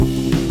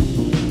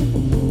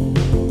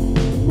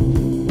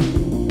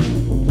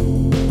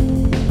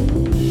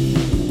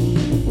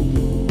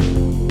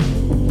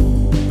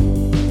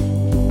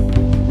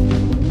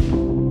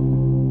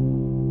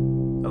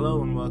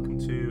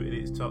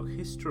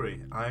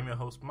History. I am your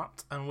host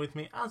Matt, and with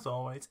me, as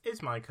always,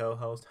 is my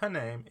co-host. Her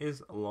name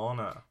is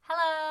Lorna.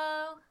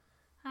 Hello!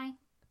 Hi.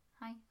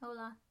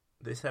 Hola.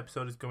 This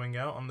episode is going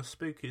out on the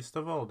spookiest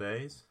of all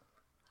days.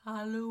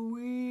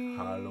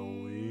 Halloween.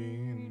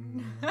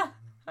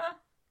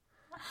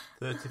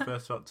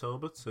 31st of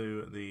October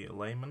to the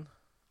layman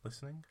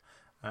listening.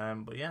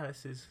 But yeah,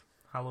 this is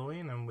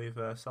Halloween, and we've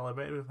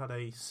celebrated. We've had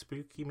a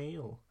spooky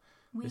meal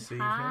this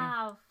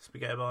evening.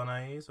 Spaghetti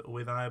bolognese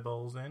with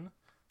eyeballs in,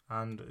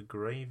 and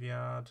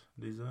graveyard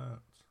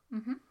desserts.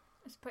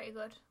 It's pretty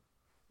good.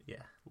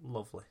 Yeah,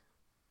 lovely.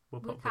 We'll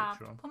put We've a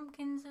picture on.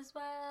 pumpkins as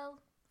well.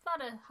 We've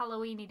had a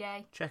Halloweeny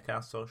day. Check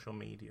our social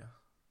media.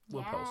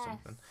 We'll post Yes.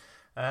 something.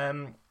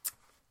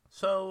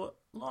 So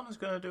Lorna's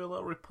going to do a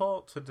little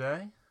report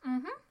today.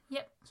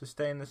 Yep. To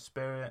stay in the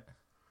spirit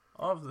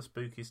of the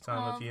spookiest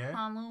time of year.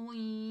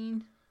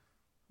 Halloween.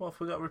 What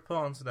have we got to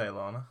report on today,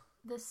 Lorna?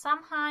 The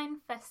Samhain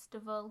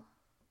Festival.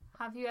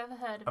 Have you ever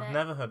heard of it? I've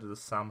never heard of the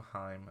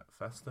Samhain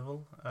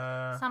Festival.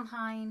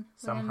 Samhain.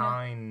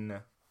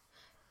 Samhain.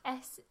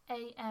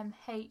 Samhain.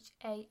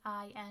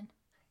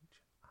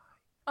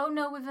 Oh,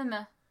 no, with a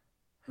N.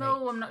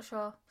 No, I'm not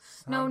sure.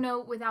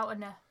 No, without a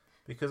N.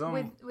 Because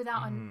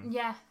Without an.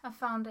 Yeah, I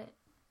found it.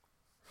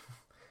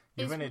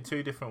 You've written it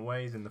two different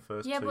ways in the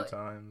first two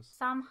times.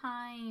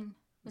 Samhain.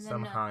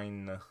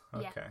 Samhain.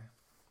 Okay. Yeah.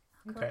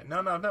 Okay. No,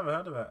 I've never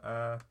heard of it.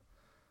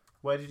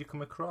 Where did you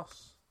come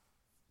across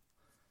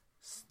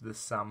the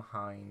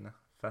Samhain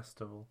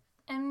Festival?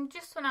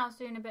 Just when I was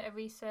doing a bit of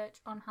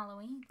research on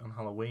Halloween. On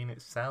Halloween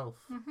itself?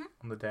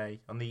 On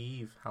the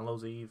eve,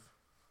 Hallows Eve.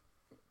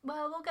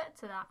 Well, we'll get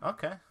to that.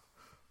 Okay.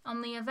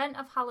 On the event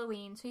of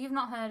Halloween. So you've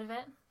not heard of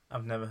it?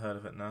 I've never heard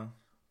of it, no.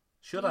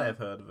 Should I have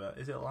heard of it?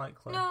 Is it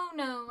likely? No,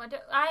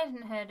 I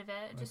hadn't heard of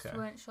it. Just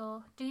weren't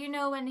sure. Do you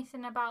know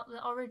anything about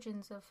the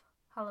origins of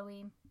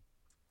Halloween?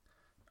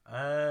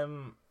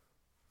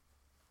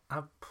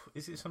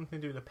 Is it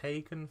something to do with a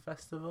pagan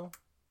festival?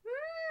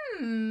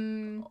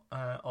 A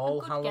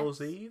All good Hallows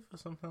guess. Eve or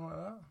something like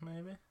that,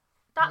 maybe?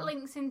 That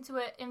links into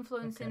it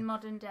influencing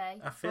modern day.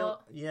 I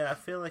feel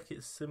like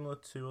it's similar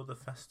to other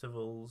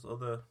festivals,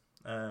 other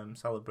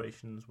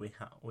celebrations we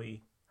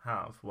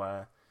have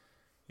where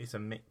it's a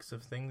mix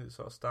of things. It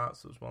sort of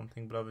starts as one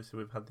thing, but obviously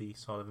we've had the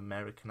sort of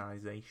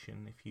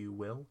Americanization, if you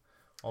will,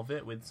 of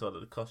it, with sort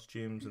of the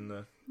costumes and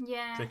the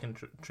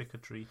trick or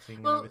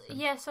treating. Well, and everything.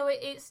 yeah. So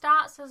it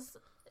starts as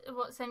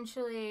what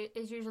essentially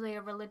is usually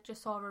a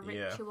religious or a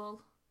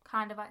ritual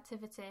kind of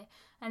activity,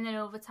 and then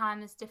over time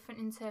there's different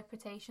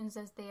interpretations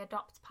as they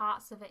adopt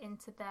parts of it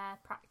into their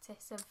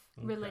practice of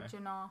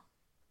religion or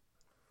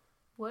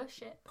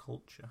worship.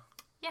 Culture.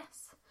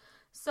 Yes.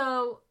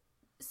 So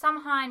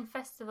Samhain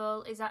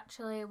Festival is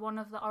actually one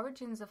of the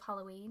origins of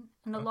Halloween,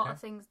 and a lot of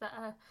things that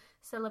are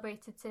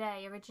celebrated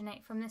today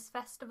originate from this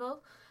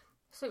festival.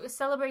 So it was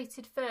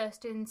celebrated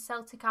first in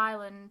Celtic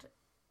Ireland,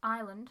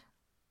 not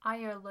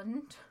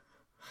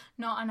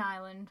an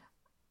island.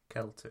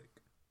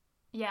 Celtic.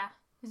 Yeah,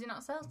 is it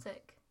not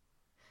Celtic?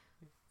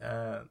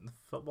 The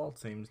football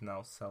team's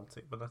now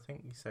Celtic, but I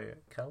think you say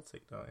it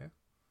Celtic, don't you?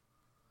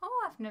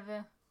 Oh, I've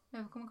never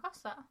come across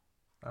that.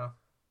 Oh.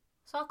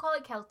 So I'll call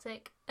it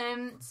Celtic.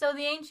 So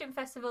the ancient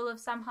festival of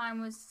Samhain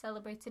was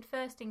celebrated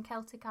first in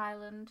Celtic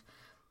Ireland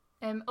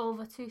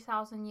over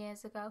 2,000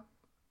 years ago.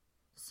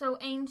 So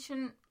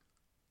ancient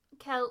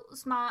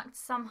Celts marked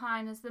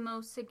Samhain as the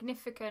most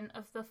significant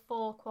of the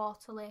 4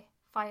 quarterly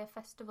fire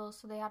festivals.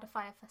 So they had a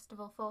fire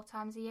festival 4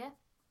 times a year.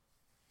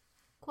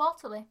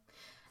 Quarterly.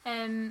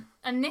 And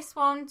this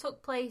one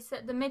took place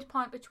at the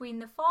midpoint between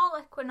the fall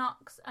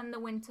equinox and the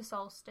winter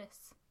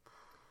solstice.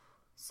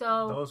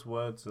 So those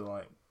words are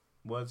like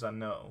words I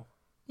know.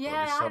 Yeah,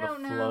 but they I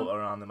don't know. Float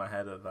around in my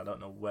head of I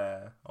don't know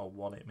where or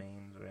what it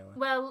means really.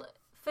 Well,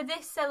 for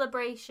this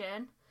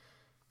celebration,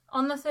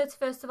 on the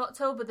 31st of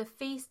October, the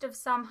Feast of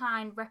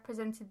Samhain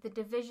represented the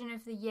division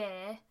of the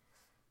year,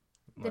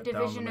 the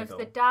division of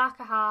the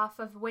darker half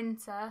of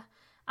winter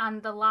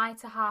and the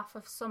lighter half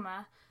of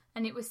summer,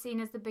 and it was seen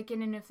as the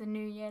beginning of the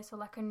new year, so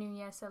like a new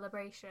year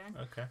celebration.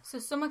 Okay. So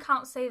some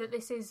accounts say that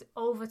this is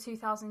over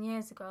 2,000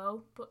 years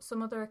ago, but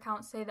some other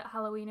accounts say that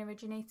Halloween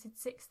originated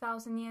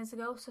 6,000 years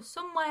ago. So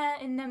somewhere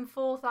in them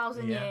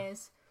 4,000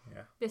 years,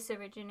 this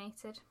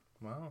originated.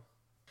 Wow.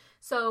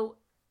 So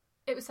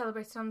it was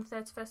celebrated on the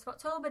 31st of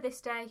October,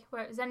 this day,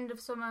 where it was end of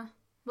summer.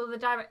 Well, the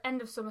direct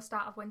end of summer,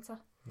 start of winter.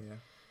 Yeah.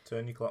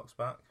 Turn your clocks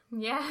back.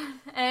 Yeah.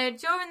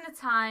 During the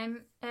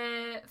time,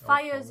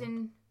 fires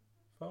in...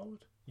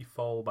 Forward? You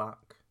fall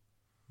back.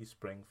 You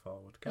spring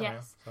forward.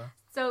 Yes.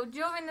 So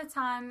during the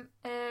time,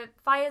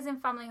 fires in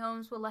family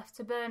homes were left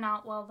to burn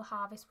out while the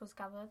harvest was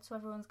gathered. So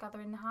everyone's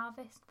gathering the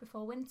harvest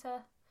before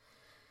winter.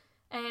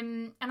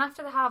 And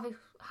after the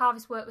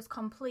harvest work was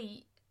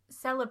complete,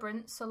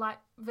 celebrants, so like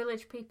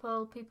village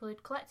people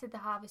who'd collected the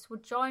harvest,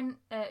 would join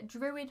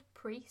druid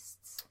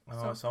priests.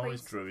 It's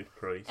always druid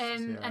priests.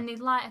 And they'd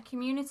light a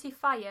community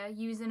fire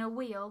using a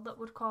wheel that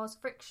would cause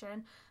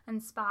friction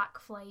and spark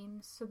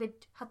flames. So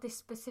they'd had this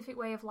specific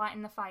way of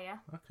lighting the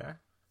fire. Okay.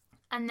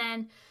 And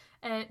then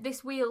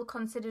This wheel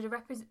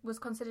was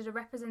considered a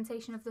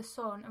representation of the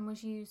sun and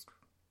was used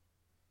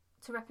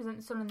to represent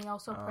the sun, and they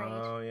also prayed.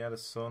 Oh, yeah, the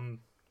sun.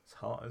 It's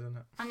hot, isn't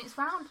it? And it's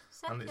round.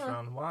 Circular. And it's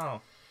round.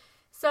 Wow.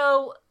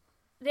 So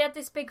they had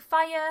this big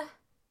fire,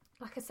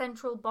 like a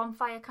central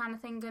bonfire kind of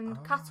thing,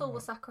 and cattle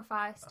were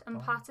sacrificed,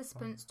 and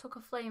participants took a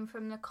flame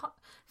from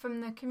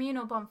the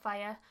communal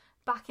bonfire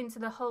back into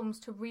their homes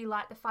to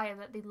relight the fire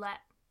that they'd let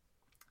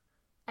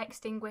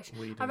extinguish.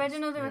 I read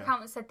another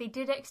account that said they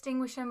did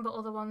extinguish them, but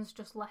other ones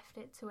just left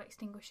it to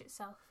extinguish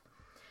itself.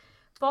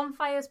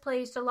 Bonfires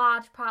played a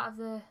large part of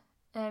the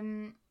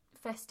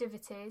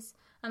festivities,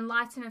 and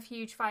lighting of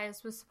huge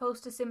fires was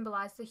supposed to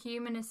symbolise the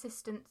human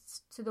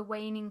assistance to the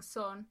waning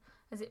sun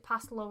as it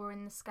passed lower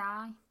in the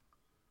sky.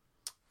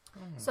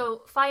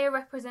 So fire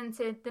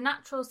represented the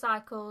natural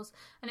cycles,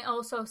 and it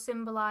also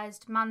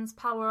symbolised man's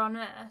power on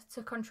earth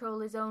to control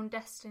his own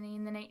destiny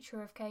in the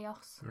nature of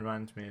chaos.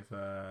 Reminds me of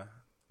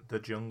the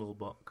Jungle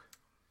Book.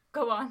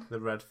 Go on. The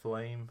red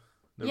flame.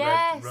 The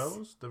Yes. red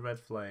rose? The red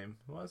flame.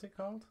 What is it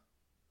called?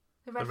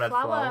 The red, the red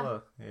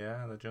flower.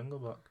 Yeah, the Jungle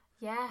Book.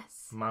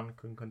 Yes. Man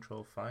can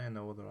control fire,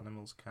 no other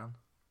animals can.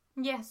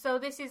 Yeah, so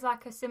this is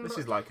like a symbol. This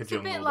is like a it's a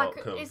Jungle bit like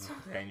Book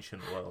of the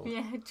ancient world.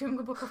 Yeah,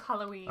 Jungle Book of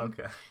Halloween.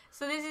 Okay.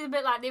 So this is a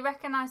bit like they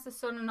recognise the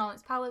sun and all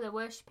its power, they're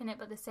worshipping it,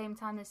 but at the same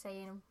time they're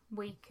saying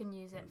we can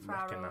use it for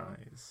our own.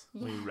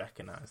 We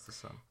recognise the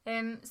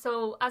sun.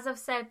 So as I've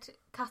said,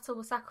 cattle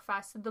were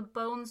sacrificed, so the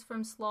bones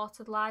from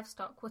slaughtered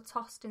livestock were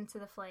tossed into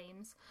the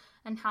flames,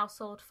 and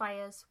household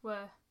fires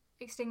were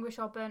extinguished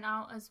or burnt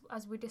out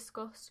as we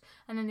discussed,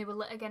 and then they were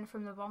lit again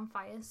from the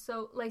bonfires.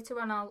 So later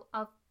on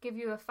I'll give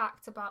you a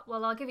fact about,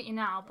 well, I'll give it you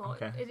now,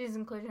 but it is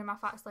included in my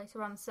facts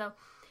later on. So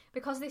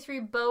because they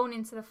threw bone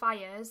into the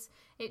fires,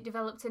 it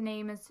developed a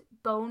name as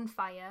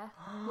Bonefire,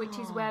 which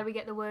is where we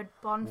get the word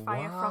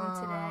bonfire from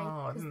today.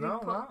 I didn't know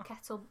that.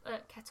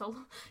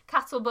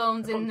 Cattle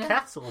bones in the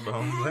cattle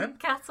bones in.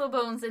 cattle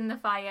bones in the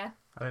fire.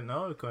 I didn't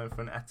know we were going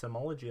for an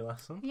etymology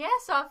lesson. Yeah,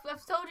 so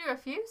I've told you a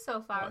few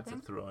so far. I wanted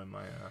to throw in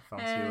my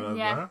fancy word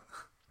yeah. there.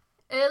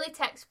 Early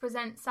texts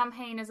present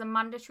Samhain as a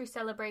mandatory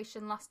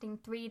celebration lasting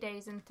 3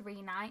 days and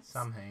 3 nights.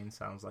 Samhain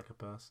sounds like a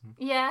person.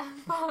 Yeah,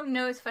 well,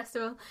 no, it's a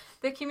festival.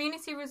 The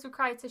community was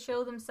required to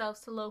show themselves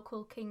to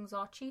local kings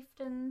or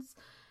chieftains,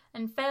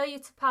 and failure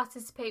to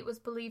participate was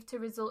believed to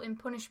result in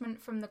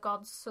punishment from the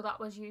gods, so that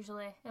was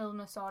usually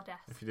illness or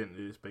death. If you didn't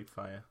do this big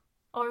fire.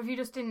 Or if you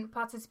just didn't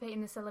participate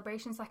in the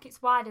celebrations, like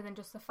it's wider than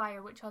just the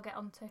fire, which I'll get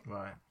onto.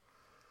 Right.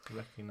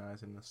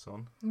 Recognising the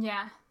sun.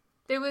 Yeah.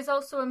 There was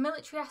also a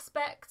military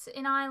aspect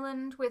in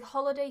Ireland, with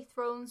holiday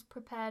thrones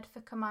prepared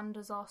for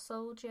commanders or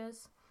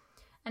soldiers.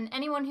 And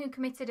anyone who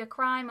committed a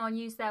crime or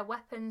used their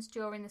weapons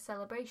during the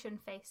celebration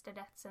faced a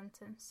death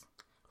sentence.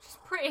 Which is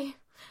pretty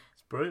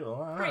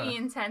brutal,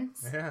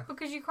 intense. Yeah.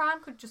 Because your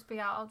crime could just be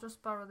out, I'll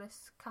just borrow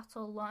this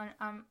cattle,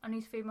 I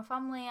need to feed my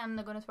family, and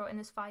they're going to throw it in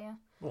this fire.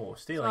 Oh,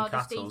 stealing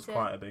cattle is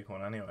quite a big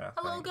one anyway, I think.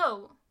 A little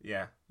goat?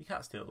 Yeah. You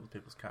can't steal other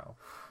people's cattle.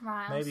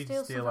 Right, Maybe you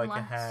can steal like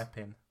a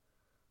hairpin.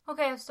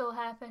 Okay, I've stole a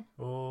hairpin.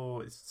 Oh,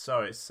 it's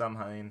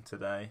Samhain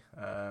today.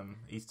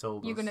 He's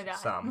told You're us, gonna die.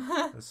 Sam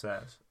has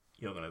said,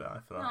 you're going to die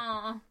for that.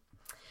 Aww.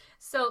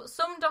 So,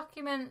 some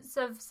documents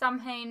of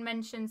Samhain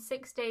mention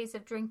 6 days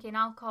of drinking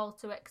alcohol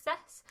to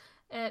excess,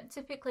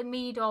 typically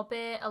mead or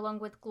beer, along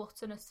with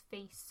gluttonous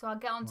feasts. So I'll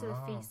get onto the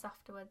feasts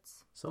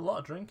afterwards. It's a lot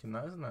of drinking,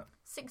 though, isn't it?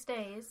 6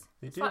 days.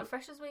 It's do. like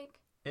Freshers' Week.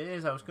 It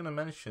is. I was going to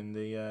mention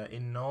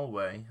in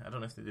Norway. I don't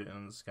know if they do it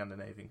in the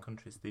Scandinavian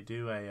countries. They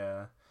do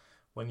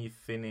when you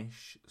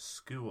finish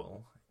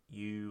school,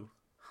 you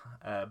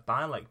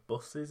buy like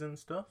buses and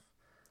stuff,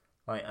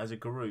 like as a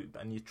group,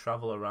 and you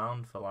travel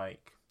around for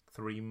like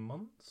 3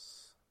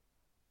 months.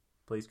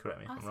 Please correct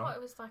me if I'm wrong. I thought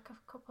it was like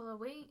a couple of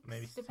weeks.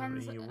 Maybe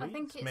Depends. 3 weeks. I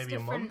think it's maybe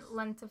different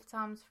length of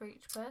times for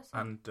each person.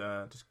 And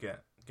just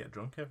get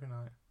drunk every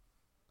night.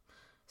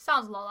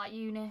 Sounds a lot like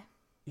uni.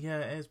 Yeah,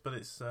 it is, but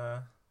it's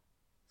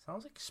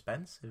sounds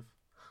expensive.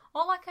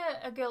 Or like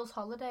a girl's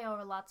holiday or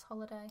a lad's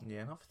holiday.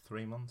 Yeah, not for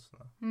 3 months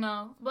though.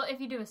 No, but if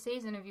you do a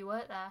season, if you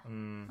work there,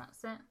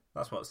 that's it.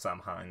 That's what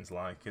Samhain's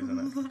like,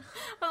 isn't it?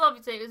 Well,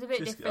 obviously it was a bit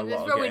Just different. a They're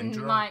lot of throwing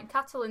getting like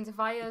cattle into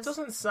fires. It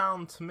doesn't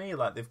sound to me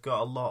like they've got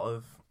a lot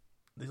of.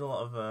 There's a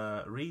lot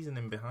of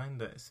reasoning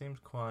behind it. It seems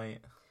quite.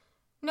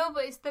 No,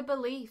 but it's the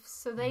beliefs.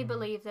 So they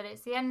believe that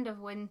it's the end of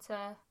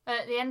winter,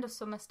 the end of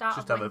summer, start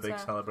Just of have winter. a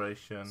big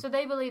celebration. So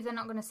they believe they're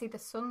not going to see the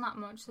sun that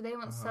much. So they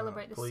want to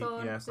celebrate the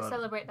sun, to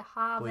celebrate the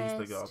harvest.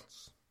 Please the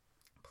gods.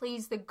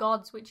 Please the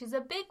gods, which is a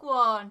big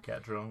one.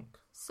 Get drunk.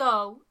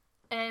 So,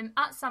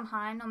 at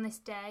Samhain on this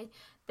day,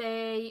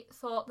 they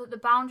thought that the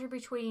boundary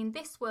between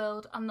this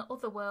world and the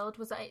other world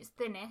was at its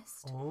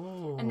thinnest.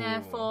 Ooh. And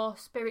therefore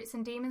spirits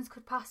and demons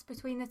could pass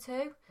between the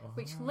two,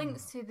 which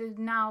links to the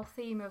now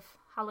theme of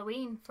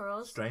Halloween for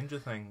us. Stranger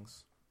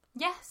Things.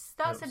 Yes,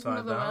 that's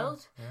another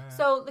world. Yeah.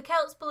 So the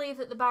Celts believed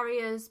that the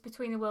barriers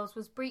between the worlds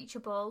was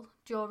breachable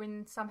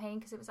during Samhain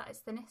because it was at its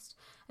thinnest,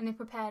 and they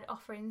prepared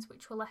offerings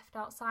which were left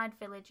outside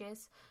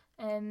villages.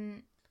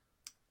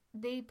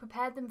 they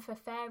prepared them for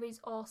fairies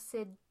or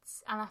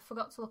Sids, and I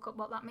forgot to look up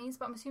what that means,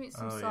 but I'm assuming it's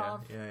some sort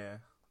of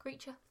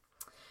creature.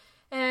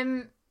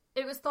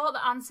 It was thought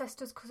that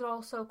ancestors could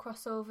also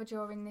cross over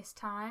during this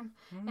time,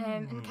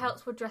 and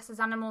Celts would dress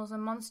as animals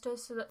and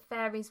monsters so that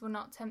fairies were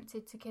not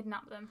tempted to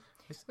kidnap them,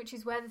 which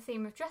is where the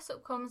theme of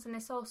dress-up comes, and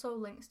this also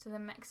links to the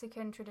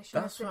Mexican tradition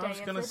of the Day of the Dead.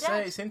 That's what I was going to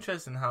say. It's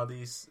interesting how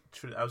these...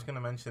 I was going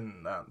to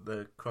mention that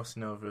the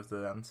crossing over of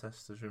the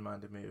ancestors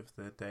reminded me of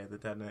the Day of the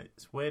Dead, and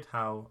it's weird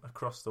how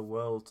across the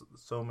world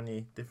so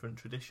many different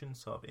traditions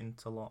sort of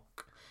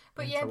interlock.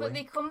 But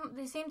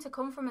they seem to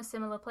come from a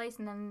similar place,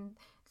 and then...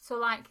 So,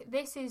 like,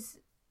 this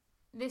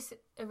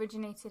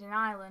originated in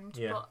Ireland,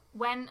 but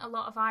when a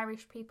lot of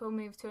Irish people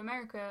moved to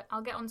America,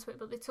 I'll get onto it,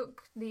 but they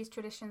took these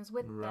traditions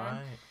with them.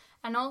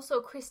 And also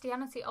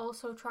Christianity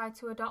also tried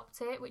to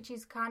adopt it, which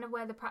is kind of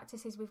where the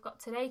practices we've got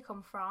today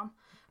come from.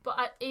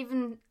 But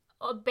even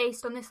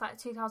based on this, like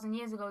 2,000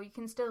 years ago, you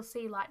can still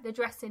see like the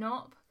dressing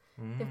up.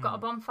 They've got a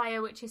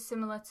bonfire, which is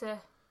similar to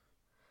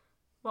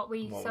what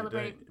we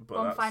celebrate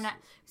bonfire night.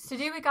 It's to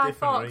do with Guy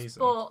Fawkes,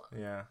 but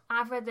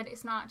I've read that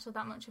it's not actually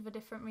that much of a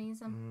different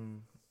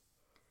reason.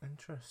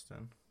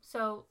 Interesting.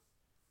 So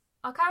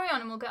I'll carry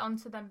on and we'll get on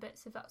to them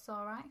bits if that's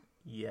all right.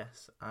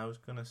 Yes, I was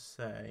going to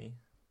say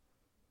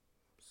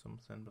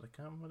something, but I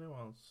can't remember what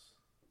it was.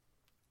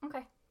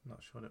 Okay.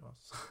 Not sure what it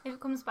was. If it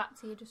comes back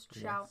to you, just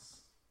shout.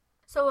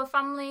 So a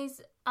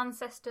family's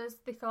ancestors,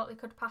 they thought they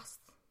could pass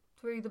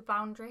through the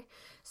boundary.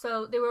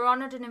 So they were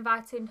honoured and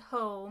invited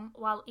home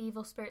while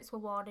evil spirits were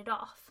warded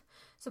off.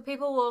 So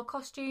people wore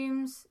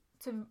costumes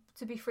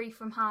to be free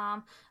from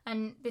harm,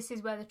 and this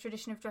is where the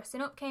tradition of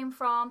dressing up came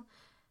from.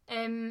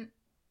 And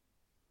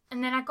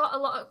then I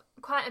got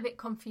quite a bit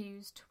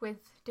confused with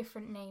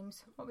different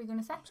names. What were you going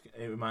to say?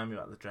 It reminded me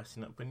about the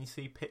dressing up. When you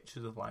see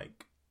pictures of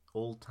like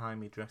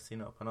old-timey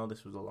dressing up, I know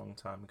this was a long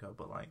time ago,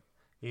 but like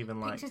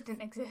even like... Pictures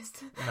didn't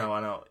exist. No,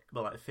 I know.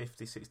 But like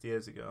 50, 60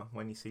 years ago,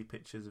 when you see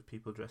pictures of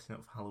people dressing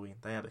up for Halloween,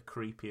 they are the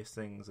creepiest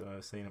things I've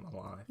ever seen in my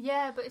life.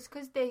 Yeah, but it's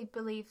because they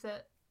believe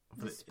that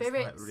the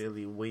spirits... It's like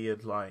really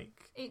weird,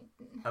 like...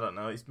 I don't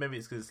know. Maybe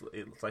it's because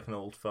it's like an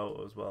old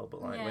photo as well,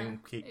 but like when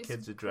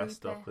kids are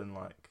dressed up in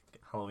like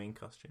Halloween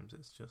costumes,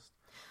 it's just...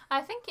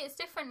 I think it's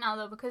different now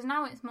though, because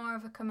now it's more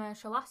of a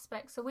commercial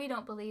aspect, so we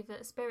don't believe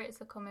that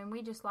spirits are coming.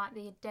 We just like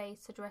the day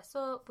to dress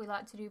up. We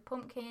like to do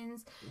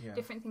pumpkins,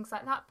 different things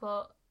like that,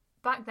 but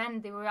back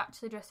then they were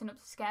actually dressing up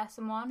to scare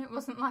someone. It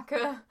wasn't like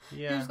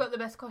who's got the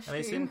best costume.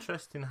 And it's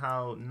interesting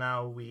how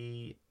now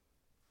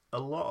a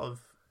lot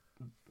of,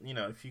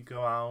 if you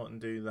go out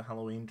and do the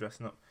Halloween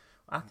dressing up,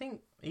 I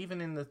think even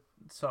in the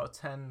sort of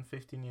 10,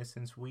 15 years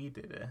since we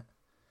did it,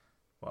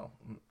 well,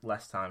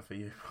 less time for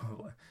you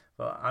probably,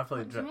 but I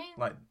probably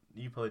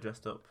you probably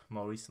dressed up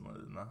more recently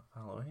than that for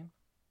Halloween.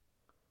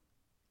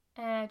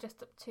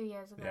 Just up 2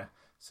 years ago. Yeah.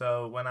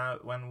 So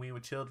when we were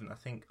children, I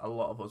think a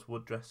lot of us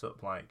would dress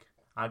up like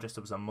I dressed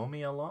up as a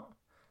mummy a lot,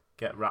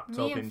 get wrapped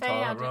up in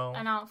toilet roll.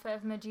 An outfit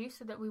of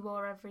Medusa that we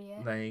wore every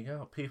year. There you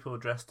go. People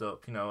dressed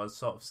up, as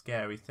sort of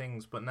scary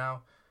things, but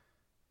now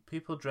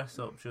people dress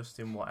up just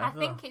in whatever. I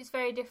think it's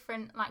very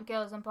different, like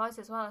girls and boys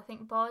as well. I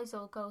think boys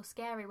will go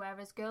scary,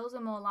 whereas girls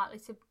are more likely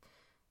to...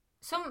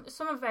 Some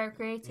are very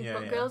creative,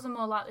 but girls are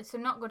more likely to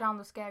not go down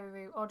the scary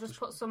route or just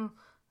put some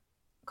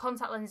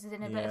contact lenses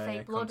in a bit of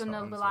fake blood and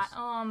they'll be like,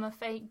 oh, I'm a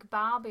fake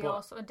Barbie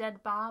or sort of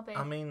dead Barbie.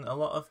 I mean, a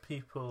lot of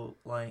people,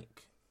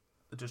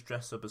 just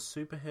dress up as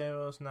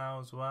superheroes now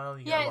as well.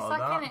 You it's get a lot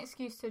like of that. an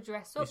excuse to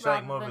dress up it's rather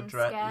like more than of a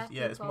dress. scare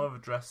people. It's more of a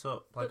dress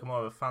up, more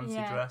of a fancy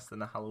dress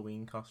than a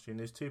Halloween costume.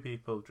 There's two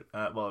people,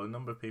 a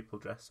number of people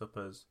dress up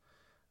as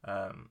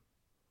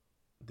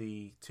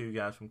the two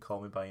guys from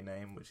Call Me By Your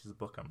Name, which is a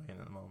book I'm reading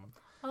at the moment.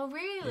 Oh,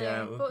 really?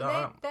 Yeah,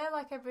 but they're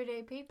like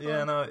everyday people.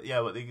 Yeah, no,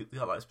 but they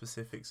got like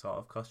specific sort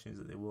of costumes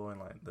that they wore in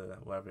like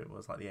wherever it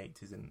was, like the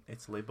 80s in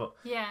Italy. But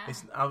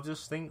I'll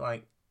just think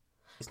like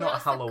it's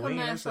not Halloween,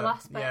 is it?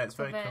 Yeah, it's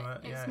very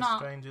it's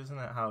strange, isn't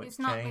it? How it's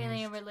not changed.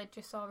 Really a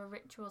religious or a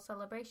ritual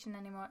celebration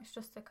anymore. It's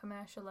just a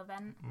commercial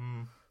event.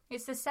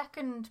 It's the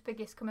second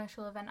biggest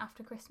commercial event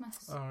after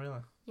Christmas. Oh,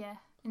 really? Yeah,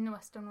 in the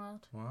Western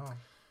world. Wow.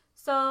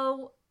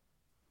 So,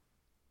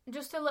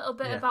 just a little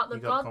bit about the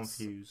you gods. Got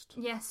confused.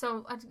 Yeah,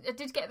 so I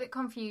did get a bit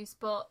confused,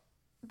 but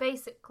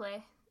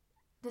basically,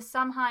 the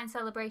Samhain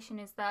celebration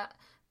is that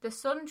the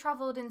sun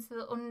travelled into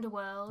the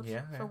underworld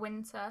for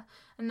winter,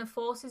 and the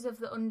forces of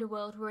the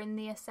underworld were in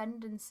the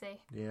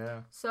ascendancy.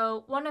 Yeah.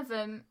 So one of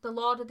them, the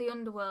Lord of the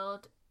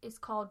Underworld, is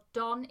called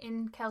Don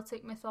in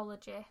Celtic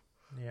mythology,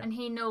 and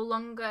he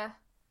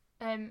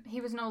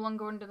was no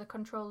longer under the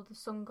control of the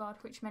sun god,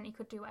 which meant he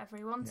could do whatever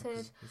he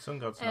wanted. The sun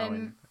god's now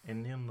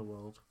in the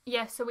underworld.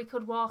 Yeah, so he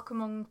could walk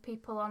among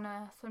people on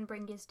Earth and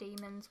bring his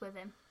demons with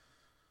him.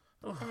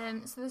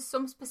 So there's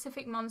some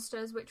specific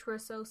monsters which were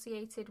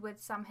associated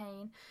with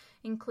Samhain,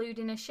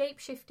 including a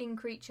shape-shifting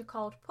creature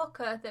called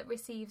Pucker that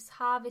receives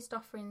harvest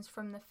offerings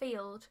from the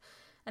field,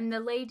 and the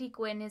Lady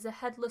Gwyn is a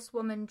headless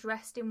woman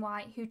dressed in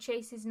white who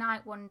chases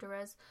night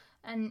wanderers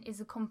and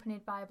is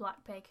accompanied by a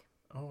black pig.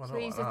 Oh, I so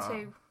these are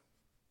two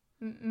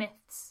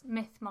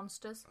myth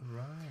monsters.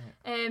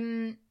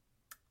 Right.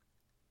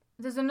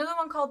 There's another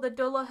one called the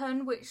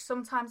Dullahan, which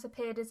sometimes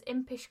appeared as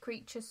impish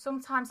creatures,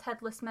 sometimes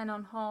headless men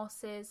on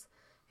horses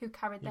who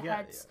carried their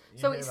heads.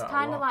 So it's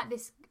kind of like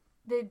this.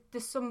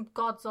 There's some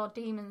gods or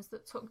demons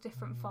that took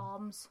different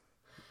forms.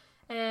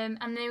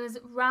 And there was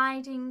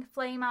riding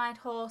flame-eyed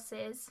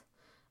horses.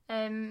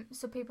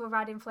 So people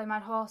riding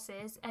flame-eyed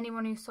horses.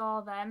 Anyone who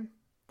saw them,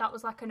 that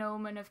was like an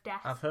omen of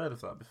death. I've heard of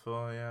that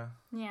before, yeah.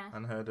 Yeah.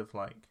 And heard of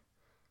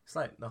it's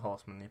like the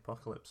Horseman of the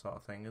Apocalypse sort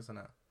of thing, isn't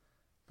it?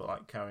 But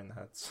like carrying the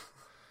heads.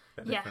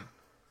 Bit different.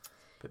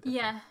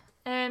 Yeah.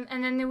 And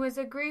then there was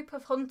a group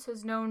of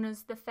hunters known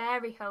as the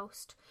Fairy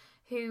Host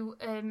who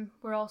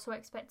were also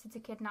expected to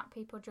kidnap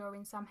people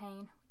during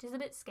Samhain, which is a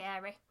bit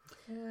scary.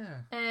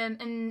 Yeah.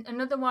 And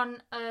another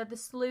one, the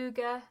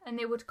Sluga, and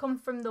they would come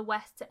from the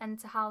west to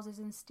enter houses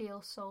and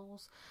steal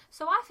souls.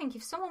 So I think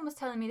if someone was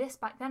telling me this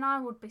back then,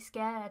 I would be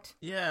scared.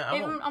 Yeah.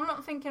 I'm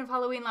not thinking of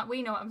Halloween like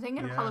we know it. I'm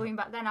thinking of Halloween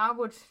back then. I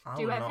would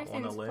do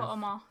everything to put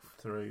them off.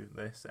 Through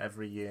this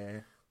every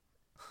year.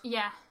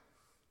 Yeah.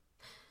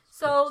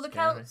 So the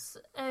Celts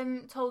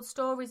told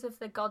stories of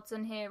the gods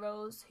and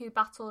heroes who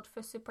battled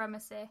for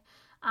supremacy,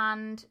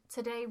 and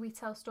today we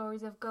tell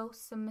stories of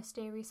ghosts and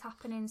mysterious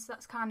happenings. So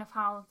that's kind of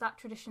how that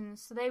tradition.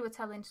 So they were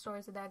telling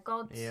stories of their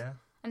gods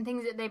and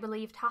things that they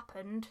believed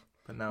happened,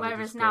 but now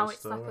whereas now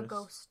it's like a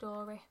ghost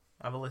story.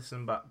 Have a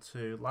listen back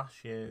to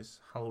last year's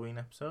Halloween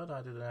episode.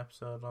 I did an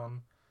episode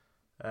on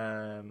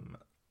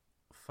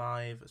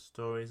 5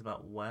 stories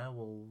about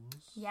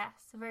werewolves. Yes,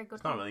 a very good one.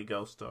 It's not really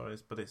ghost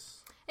stories, but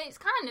it's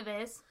kind of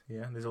is.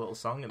 Yeah, there's a little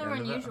song at the They're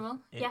end unusual. of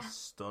it. It's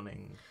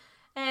stunning.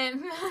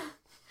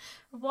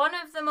 One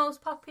of the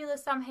most popular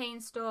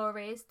Samhain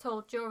stories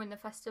told during the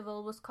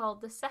festival was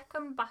called the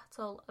Second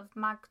Battle of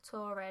Mag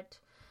Tuared.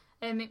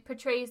 It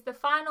portrays the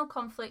final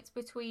conflict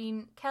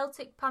between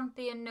Celtic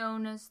pantheon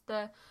known as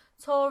the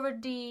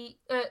Tuatha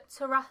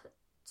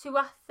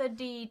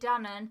Dé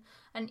Danann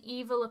and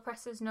evil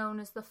oppressors known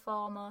as the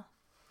Former.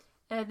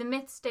 The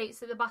myth states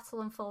that the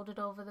battle unfolded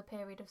over the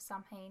period of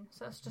Samhain,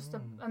 so it's just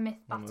a myth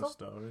battle. One of the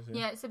stories,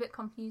 yeah, it's a bit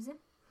confusing.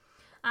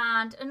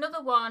 And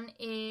another one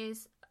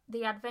is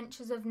The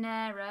Adventures of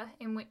Nera,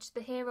 in which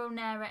the hero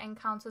Nera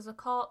encounters a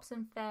corpse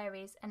and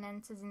fairies and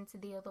enters into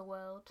the other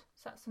world.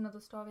 So that's another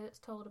story that's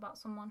told about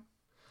someone.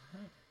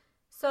 Right.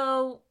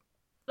 So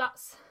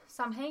that's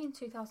Samhain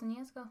 2,000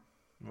 years ago.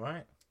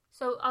 Right.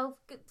 So I'll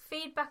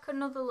feed back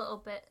another little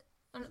bit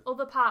on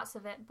other parts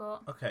of it,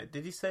 but... Okay,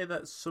 did you say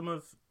that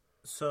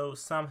So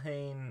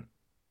Samhain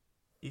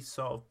is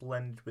sort of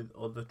blended with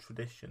other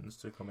traditions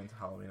to come into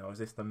Halloween, or is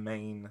this the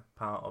main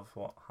part of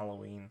what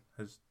Halloween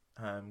has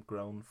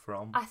grown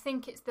from? I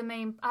think it's the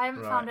main... I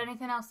haven't found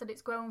anything else that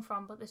it's grown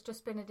from, but there's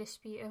just been a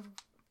dispute of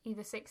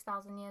either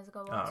 6,000 years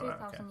ago or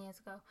 2,000 years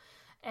ago.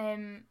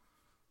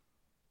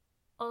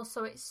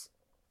 Also,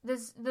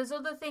 there's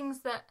other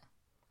things that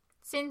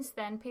since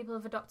then people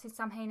have adopted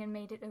Samhain and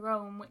made it their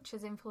own, which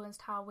has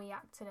influenced how we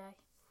act today.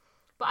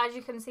 But as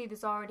you can see,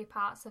 there's already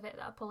parts of it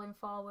that are pulling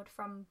forward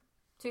from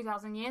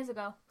 2,000 years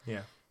ago.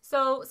 Yeah.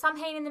 So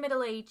Samhain in the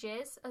Middle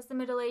Ages. As the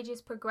Middle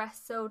Ages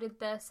progressed, so did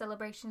the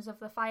celebrations of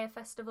the fire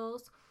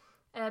festivals.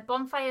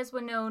 Bonfires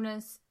were known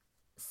as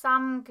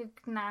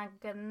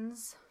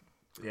Samgnagans.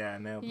 Yeah,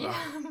 nailed that. Yeah.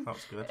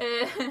 That's good.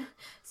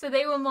 So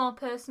they were more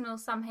personal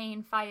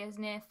Samhain fires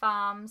near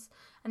farms,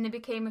 and they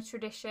became a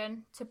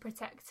tradition to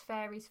protect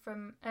families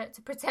from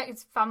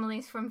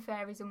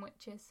fairies and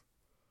witches.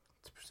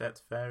 To protect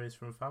fairies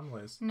from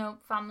families? No,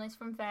 families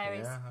from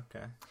fairies. Yeah,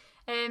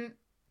 okay.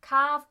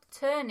 Carved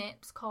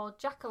turnips called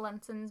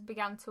jack-o'-lanterns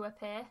began to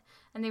appear,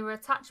 and they were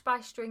attached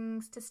by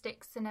strings to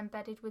sticks and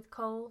embedded with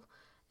coal.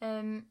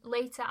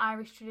 Later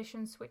Irish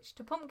tradition switched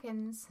to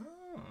pumpkins. So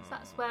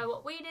that's where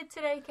what we did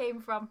today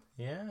came from.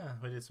 Yeah,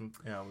 we did some...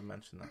 Yeah, we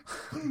mentioned that.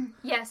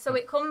 Yeah, so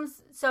it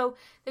comes... So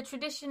the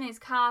tradition is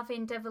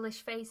carving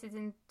devilish faces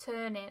in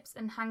turnips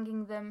and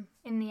hanging them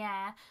in the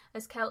air,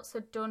 as Celts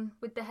had done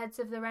with the heads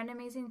of their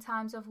enemies in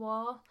times of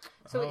war.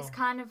 So it's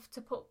kind of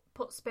to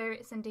put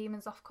spirits and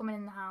demons off coming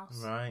in the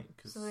house. Right.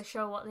 So they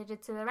show what they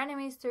did to their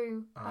enemies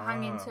through a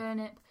hanging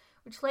turnip,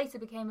 which later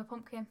became a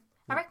pumpkin.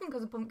 I reckon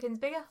because a pumpkin's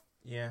bigger.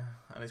 Yeah,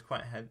 and it's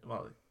quite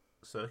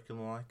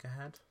circular like a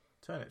head.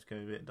 Turnips can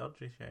be a bit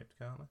dodgy shaped,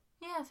 can't they?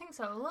 Yeah, I think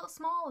so. A little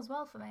small as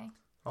well for me.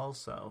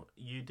 Also,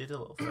 you did a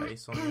little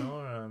face on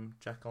your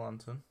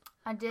jack-o'-lantern.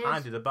 I did. I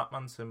did a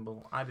Batman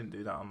symbol. I didn't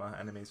do that on my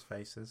enemies'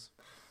 faces.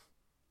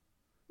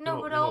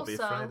 No, but also... They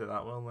won't be afraid of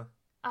that, will they?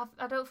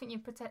 I don't think you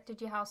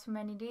protected your house from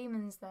any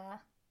demons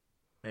there.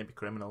 Maybe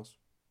criminals.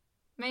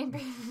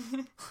 Maybe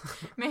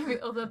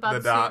other bad, the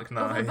Dark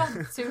Knight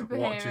superheroes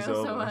watches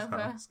over or his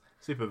whatever. house.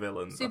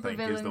 Supervillains, I think,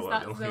 Supervillains, is the word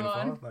that's you're the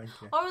looking one. for. Thank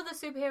you. Or other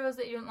superheroes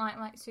that you don't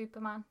like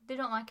Superman. They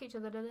don't like each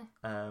other, do they?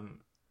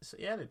 So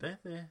yeah, they do.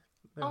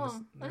 Are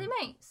they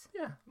mates?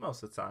 Yeah,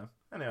 most of the time.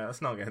 Anyway,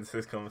 let's not get into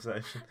this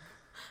conversation.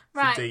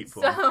 Right, a deep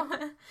one. So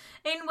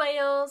in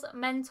Wales,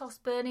 men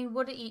tossed burning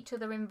wood at each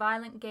other in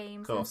violent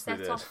games and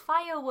set off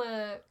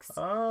fireworks.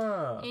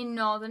 In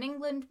Northern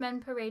England, men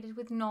paraded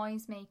with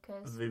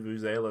noisemakers.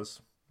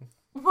 Vuvuzelas.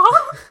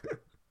 What?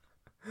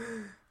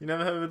 You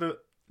never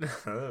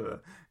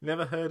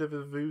Never heard of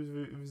a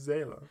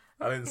vuvuzela?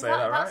 I didn't Is say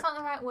that right. That's not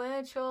the right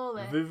word,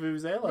 surely.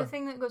 Vuvuzela. The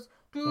thing that goes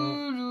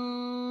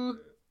doo-doo.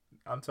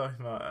 I'm talking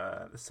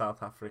about the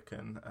South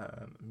African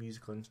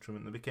musical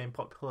instrument that became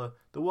popular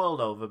the world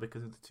over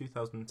because of the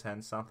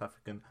 2010 South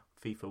African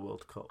FIFA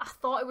World Cup. I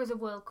thought it was a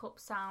World Cup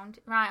sound.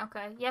 Right,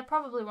 okay. Yeah,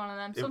 probably one of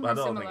them. Something I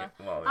don't similar.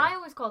 think yeah. I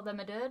always called them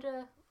a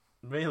durder.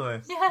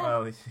 Really? Yeah.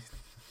 Well,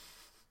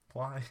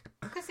 why?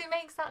 Because it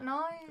makes that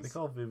They're noise.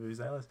 called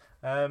vuvuzelas.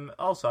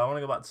 Also, I want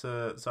to go back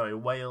to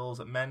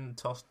Wales. Men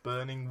tossed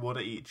burning wood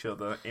at each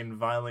other in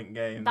violent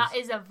games. That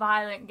is a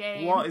violent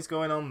game. What is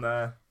going on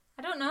there?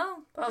 I don't know.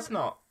 That's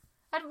not.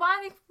 And why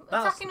are they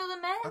That's- attacking other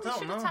men? I They don't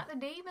should know. attack the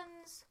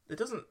demons. It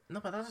doesn't.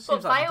 No, but that just But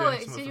seems like they're doing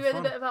fireworks. something Did you for hear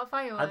the fun. bit about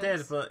fireworks? I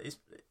did, but it's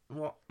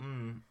what?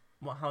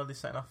 What? How are they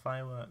setting off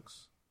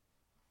fireworks?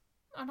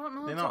 I don't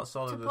know. They're to, not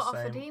sort to of put the off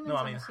same. the demons. No, I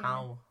I'm mean assuming.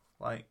 how?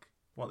 Like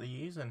what they're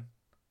using?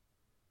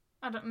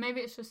 I don't. Maybe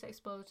it's just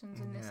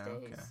explosions in this Yeah,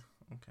 days.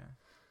 Okay.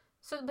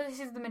 So, but this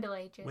is the Middle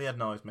Ages. We had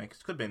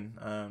noisemakers. Could have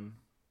been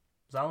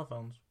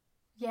xylophones.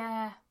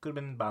 Yeah. Could have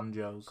been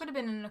banjos. Could have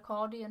been an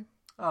accordion.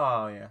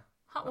 Oh yeah.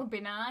 That would be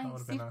nice.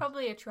 would be You'd nice.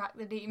 probably attract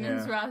the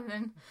demons Yeah. rather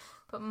than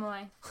put them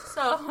away.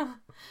 So,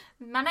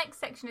 my next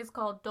section is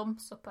called Dump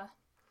Supper.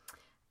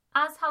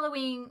 As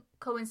Halloween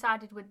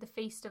coincided with the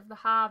Feast of the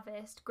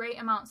Harvest, great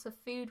amounts of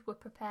food were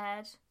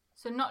prepared.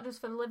 So not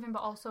just for the living, but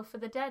also for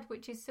the dead,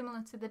 which is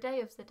similar to the Day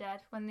of the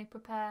Dead, when they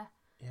prepare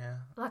Yeah.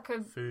 like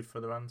a Food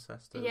for their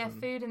ancestors. yeah and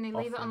food, and they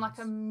leave it on like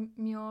a offerings.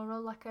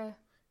 mural, like a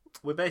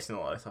We're basing a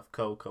lot of this off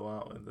Coco,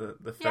 aren't we?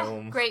 The Yeah,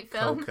 film. great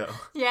film. Coco.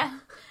 yeah.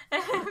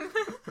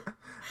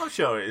 I'm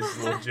sure it's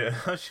legit.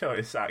 I'm sure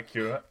it's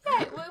accurate.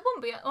 Yeah, it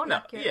wouldn't be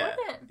inaccurate, yeah.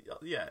 would it?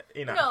 Yeah,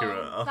 inaccurate.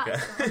 No, okay.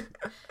 that's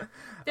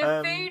The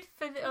Um, food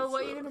for the... Oh,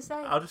 what are you going to say?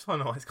 I just want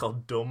to know why it's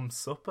called Dumb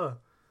Supper.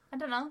 I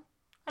don't know.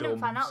 I Dumb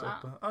didn't find out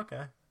Supper. that.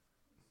 Okay.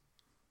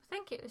 I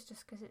think it was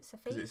just because it's a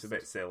feast. Because it's a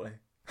bit silly.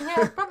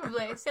 Yeah,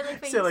 probably. Silly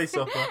feast. Silly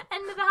supper.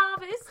 End of the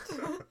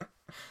harvest.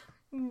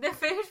 The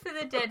food for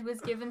the dead was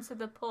given to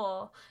the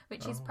poor,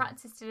 which is Oh.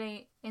 practiced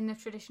today in the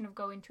tradition of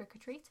going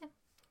trick-or-treating.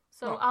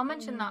 So Well, I'll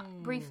mention that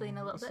briefly in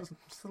a little bit.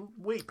 It's a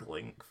weak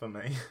link for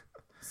me.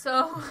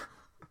 So,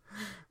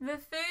 the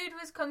food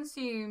was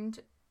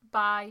consumed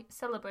by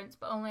celebrants,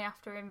 but only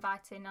after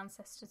inviting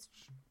ancestors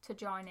to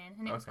join in,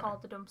 and it was Okay.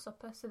 called the Dumb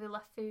Supper. So they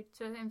left food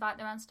to invite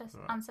their Right.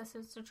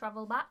 ancestors to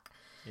travel back.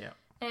 Yeah.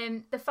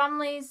 The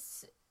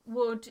families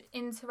would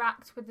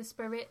interact with the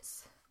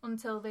spirits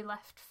until they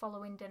left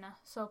following dinner.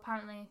 So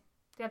apparently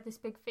they had this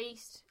big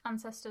feast.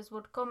 Ancestors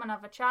would come and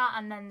have a chat,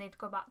 and then they'd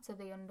go back to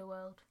the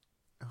underworld.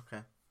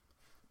 Okay.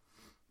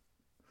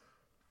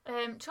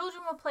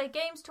 Children would play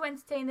games to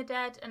entertain the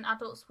dead, and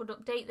adults would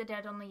update the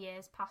dead on the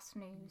year's past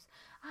news.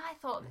 I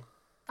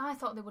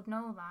thought they would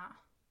know that.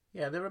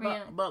 Yeah, they're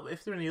about. Really? But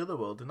if they're in the other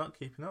world, they're not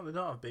keeping up. They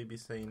don't have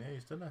BBC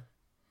News, do they?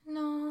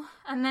 No.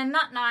 And then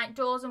that night,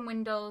 doors and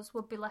windows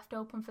would be left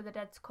open for the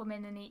dead to come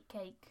in and eat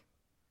cake.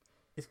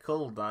 It's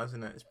cold, that,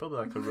 isn't it? It's probably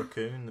like a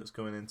raccoon that's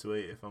going in to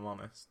eat, if I'm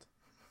honest.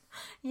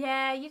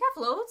 Yeah, you'd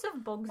have loads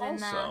of bugs in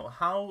there. Also,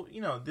 how,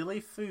 they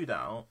leave food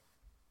out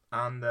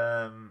and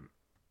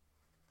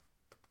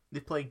they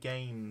play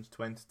games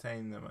to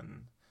entertain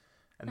them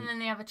And then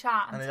they have a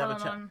chat and and they tell have a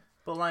them chat. on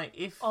But like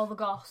if all the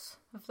goss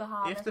of the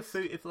harvest.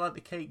 if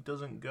the cake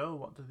doesn't go,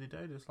 what do they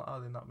do? Just like,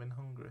 oh, they've not been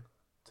hungry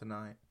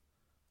tonight.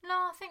 No,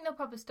 I think they'll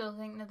probably still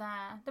think they're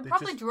there. They're They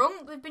probably just-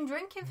 drunk. They've been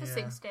drinking for Yeah,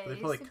 6 days. They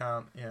probably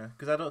can't, yeah,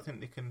 because I don't think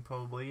they can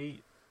probably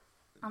eat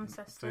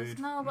Ancestors. food.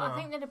 No, but No. I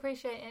think they'd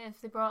appreciate it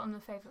if they brought them their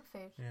favourite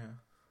food. Yeah,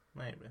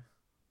 maybe.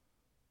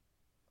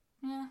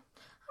 Yeah.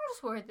 I'm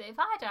just worried that if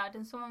I died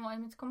and someone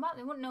wanted me to come back,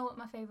 they wouldn't know what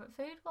my favourite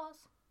food was.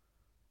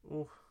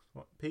 Oh,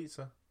 what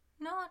pizza?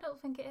 No, I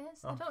don't think it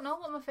is. I Oh. don't know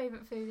what my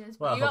favourite food is.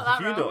 But Well, you got that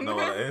if you wrong. don't know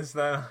what it is,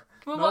 then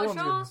Well, no what's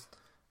one's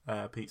gonna-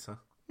 yours? Pizza.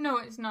 No,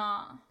 it's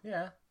not.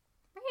 Yeah,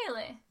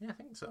 Really? yeah, I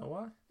think so.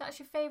 Why? That's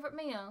your favourite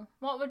meal?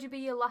 What would be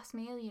your last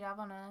meal you'd have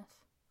on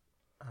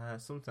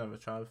Earth? Something I've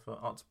tried before.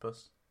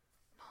 Octopus.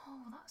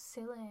 Oh, that's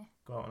silly.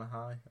 Go out on a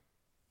high.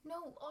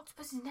 No,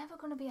 octopus is never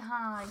going to be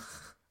high.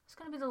 It's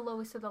going to be the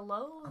lowest of the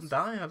lows. I'm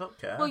dying. I don't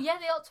care. Well, yeah,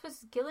 the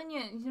octopus is killing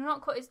you. You're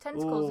not cut its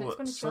tentacles. and Oh, it's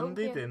going to choke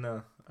Sunday you.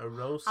 dinner. A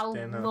roast I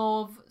dinner.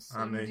 love I knew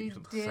Sunday you were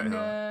gonna say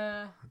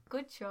dinner.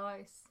 Good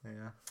choice.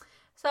 Yeah.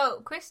 So,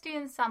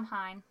 Christian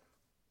Samhain.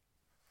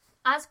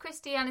 As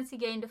Christianity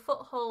gained a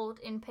foothold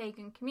in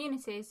pagan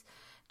communities,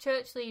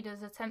 church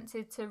leaders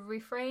attempted to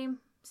reframe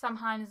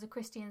Samhain as a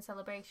Christian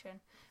celebration,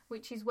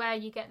 which is where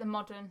you get the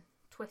modern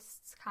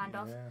twists, kind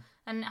of, Yeah.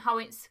 and how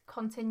it's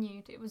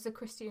continued. It was a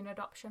Christian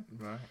adoption.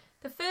 Right.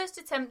 The first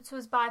attempt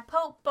was by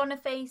Pope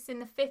Boniface in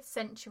the 5th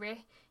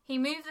century. He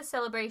moved the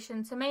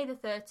celebration to May the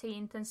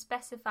 13th and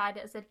specified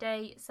it as a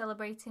day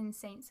celebrating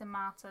saints and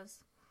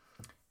martyrs.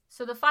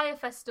 So the fire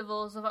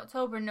festivals of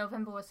October and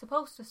November were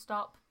supposed to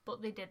stop,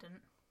 but they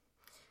didn't.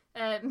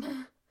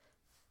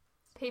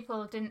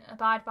 People didn't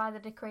abide by the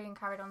decree and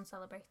carried on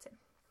celebrating.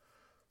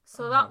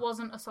 So that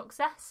wasn't a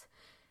success.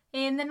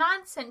 In the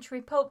 9th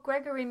century, Pope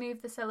Gregory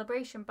moved the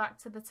celebration back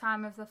to the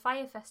time of the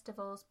fire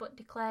festivals, but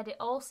declared it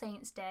All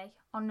Saints' Day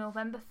on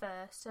November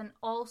 1st, and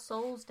All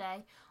Souls'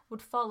 Day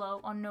would follow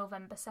on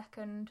November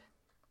 2nd.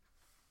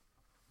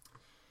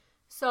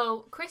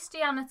 So,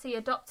 Christianity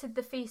adopted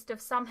the feast of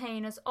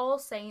Samhain as All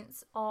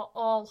Saints or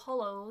All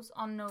Hallows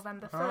on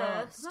November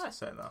 1st. Did I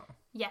say that?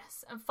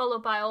 Yes, and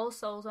followed by All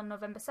Souls on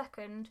November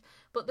 2nd,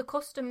 but the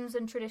customs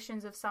and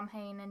traditions of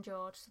Samhain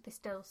endured, so they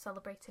still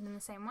celebrated in the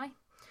same way.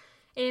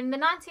 In the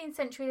 19th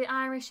century, the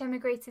Irish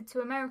emigrated to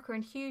America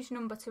in huge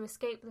number to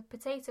escape the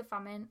potato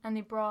famine, and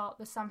they brought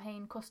the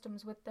Samhain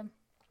customs with them.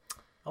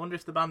 I wonder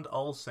if the band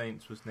All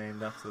Saints was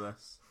named after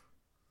this.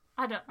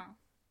 I don't know.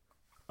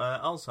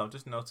 Also, I've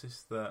just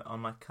noticed that on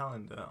my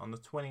calendar, on the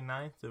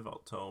 29th of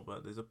October,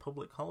 there's a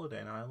public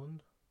holiday in Ireland.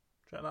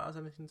 Do you think that has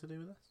anything to do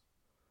with this?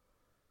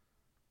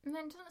 And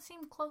then it doesn't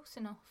seem close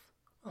enough.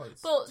 Well,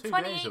 it's But 2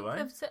 days away.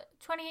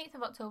 28th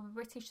of October,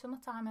 British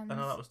summertime ends. I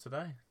know that was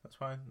today. That's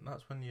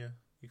when your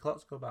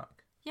clocks go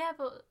back. Yeah,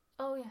 but...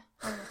 Oh,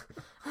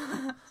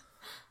 yeah.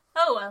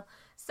 Oh, well.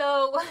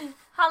 So,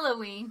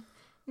 Halloween.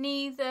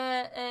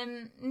 Neither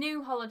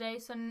New Holiday,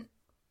 so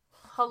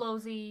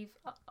Hallows Eve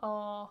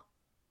or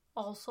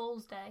All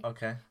Souls Day,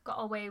 Okay. got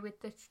away with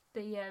the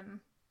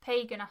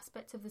pagan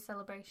aspect of the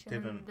celebration.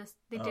 Didn't.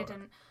 They Oh, didn't.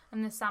 right.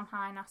 And the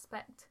Samhain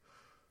aspect.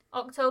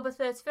 October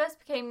 31st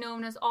became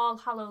known as All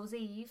Hallows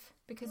Eve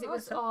because it Oh, I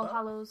was said All that.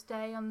 Hallows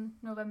Day on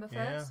November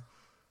 1st.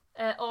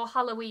 Yeah. Or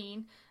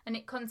Halloween, and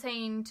it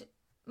contained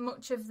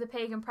much of the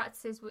pagan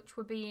practices which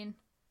were being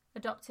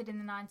adopted in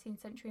the 19th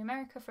century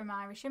America from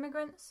Irish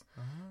immigrants.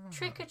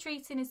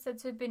 Trick-or-treating is said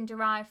to have been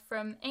derived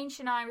from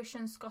ancient Irish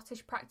and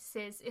Scottish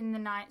practices in the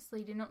nights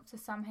leading up to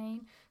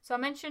Samhain. So I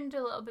mentioned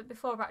a little bit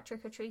before about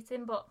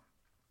trick-or-treating, but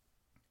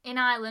in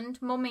Ireland,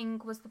 mumming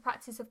was the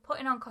practice of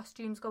putting on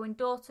costumes, going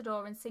door to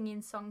door and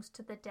singing songs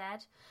to the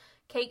dead.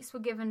 Cakes were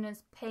given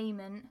as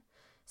payment.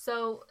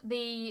 So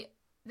the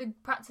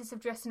practice of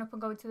dressing up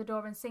and going to the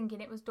door and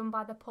singing, it was done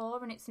by the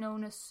poor, and it's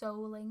known as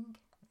souling,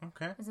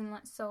 Okay. as in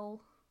like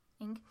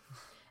souling.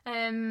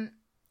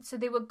 So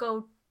they would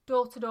go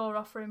door to door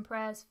offering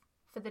prayers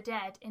for the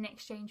dead in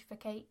exchange for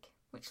cake,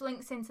 which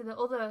links into the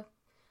other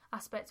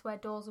aspects where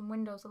doors and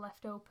windows are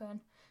left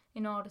open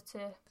in order to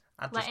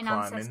I'd just letting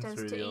climb in ancestors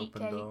through to the eat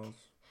open cake. doors.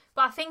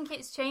 But I think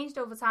it's changed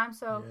over time,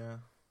 so Yeah.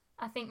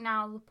 I think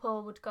now the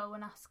poor would go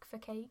and ask for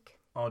cake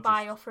Or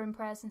by just, offering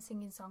prayers and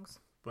singing songs.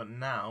 but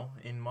now,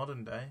 in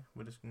modern day,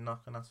 we just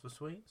knock and ask for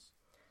sweets.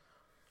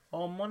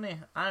 Or money.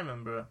 I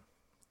remember...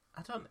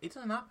 It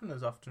doesn't happen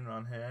as often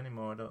around here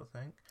anymore, I don't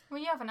think. Well,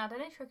 you haven't had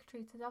any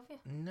trick-or-treaters, have you?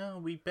 No,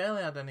 we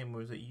barely had any when we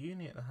was at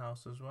uni at the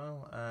house as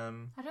well.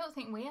 I don't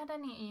think we had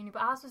any at uni,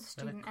 but ours was a We had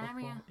student couple.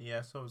 area.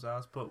 Yeah, so was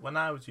ours. But when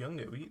I was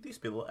younger,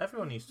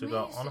 everyone used to We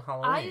go used on to-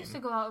 Halloween. I used to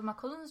go out with my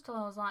cousins till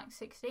I was like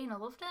 16. I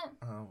loved it.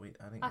 Oh, I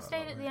didn't. I go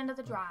stayed that at the late. end of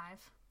the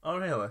drive. Oh,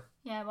 really?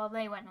 Yeah, while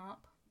they went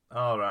up.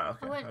 Oh, right.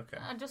 Okay. Okay.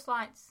 I just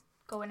liked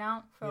going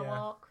out for a Yeah.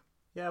 walk.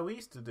 Yeah, we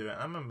used to do it.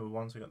 I remember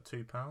once we got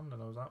 £2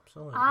 and I was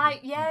absolutely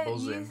You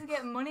buzzing. used to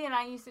get money, and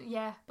I used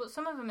to, but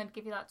some of them would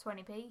give you like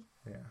 20p.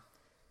 Yeah,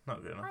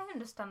 not good enough. I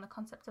understand the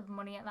concept of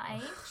money at that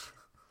age.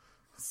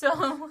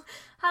 So,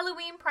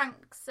 Halloween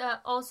pranks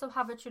also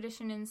have a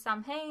tradition in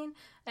Samhain,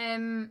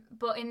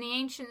 but in the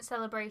ancient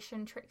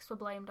celebration, tricks were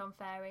blamed on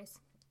fairies.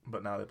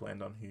 But now they're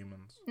blamed on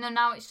humans. No,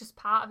 now it's just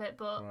part of it,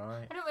 but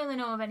Right. I don't really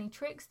know of any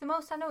tricks. The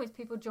most I know is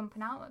people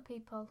jumping out at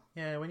people.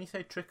 Yeah, when you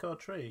say trick or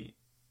treat,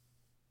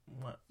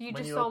 what? You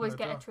when just open always the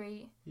get door? a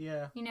treat.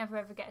 Yeah. You never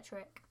ever get a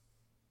trick.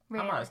 I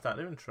Really. might start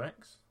doing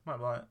tricks. Might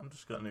be like, I'm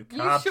just got a new You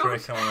card should.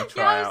 trick I want to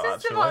Yeah, try I out, was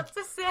just actually. about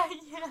to say,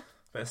 yeah.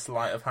 Bit of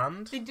sleight of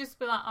hand. They'd just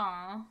be like,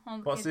 oh.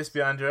 What's this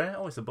behind your ear?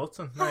 Oh, it's a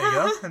button. There you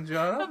go.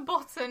 Enjoy A that.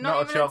 button, Not not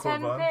a even chocolate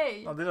 10p.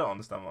 button. Oh, they don't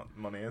understand what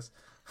money is.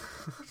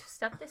 We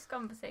just had this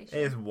conversation.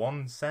 It is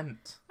 1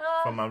 cent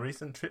Ah. from my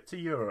recent trip to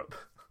Europe.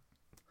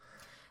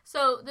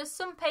 So, there's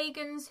some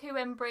pagans who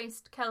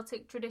embraced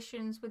Celtic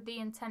traditions with the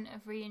intent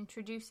of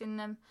reintroducing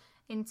them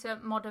into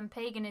modern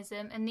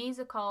paganism, and these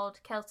are called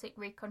Celtic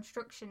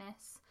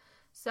Reconstructionists.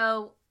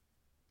 So,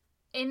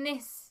 in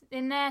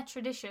their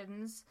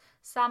traditions,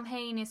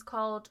 Samhain is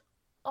called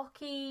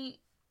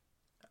Oki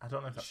I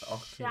don't know if that's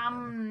Oki.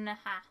 Shamnaha.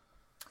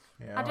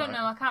 Yeah, I don't alright.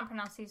 know, I can't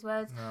pronounce these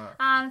words. No.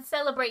 And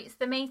celebrates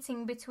the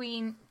mating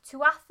between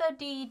Tuatha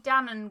De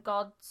Danann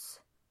gods,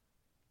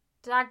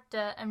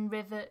 Dagda and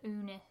River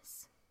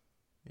Unis.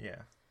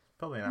 Yeah.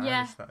 Probably an Yeah.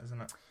 Irish, that,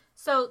 isn't it?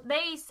 So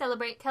they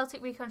celebrate,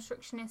 Celtic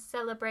Reconstructionists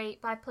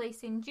celebrate by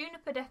placing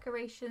juniper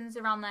decorations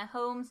around their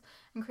homes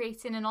and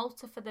creating an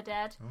altar for the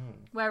dead, Ooh.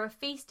 where a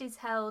feast is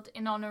held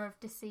in honour of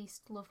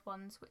deceased loved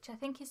ones, which I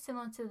think is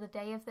similar to the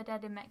Day of the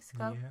Dead in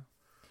Mexico. Yeah.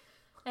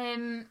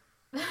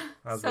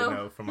 As So- we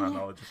know from our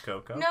knowledge of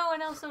Coco. No,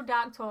 and also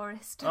Dark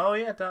Tourist. Oh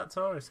yeah, Dark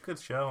Tourist. Good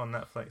show on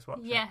Netflix. Watch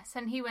it. Yes,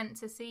 and he went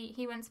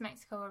to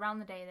Mexico around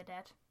the Day of the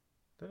Dead.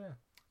 Did it?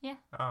 Yeah.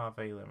 Oh, I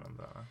vaguely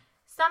remember that.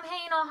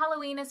 Samhain or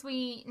Halloween as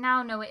we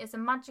now know it is a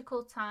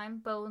magical time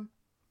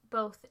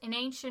both in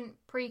ancient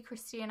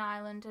pre-Christian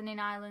Ireland and in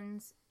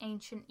Ireland's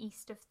ancient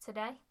east of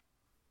today.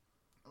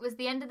 was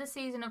the end of the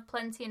season of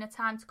plenty and a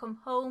time to come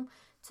home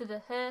to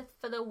the hearth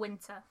for the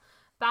winter.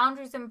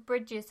 Boundaries and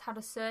bridges had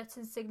a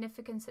certain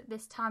significance at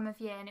this time of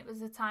year, and it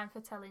was a time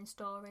for telling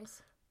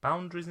stories.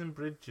 Boundaries and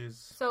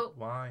bridges. So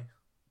why?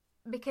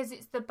 Because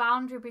it's the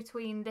boundary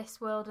between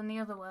this world and the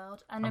other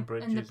world, and the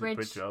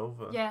bridge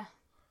over. Yeah,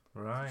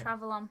 right. To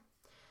travel on.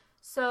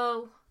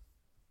 So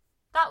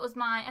that was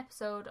my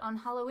episode on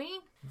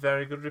Halloween.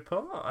 Very good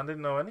report. I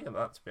didn't know any of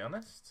that, to be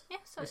honest. Yeah,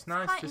 so it's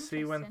nice to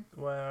see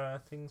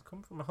where things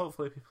come from.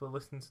 Hopefully, people are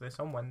listening to this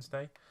on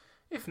Wednesday.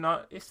 If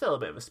not, it's still a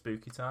bit of a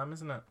spooky time,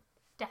 isn't it?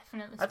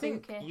 Definitely spooky. I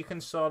think you can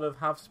sort of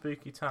have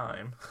spooky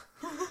time.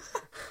 You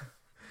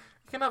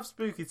can have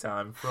spooky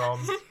time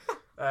from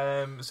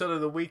sort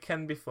of the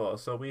weekend before.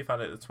 So we've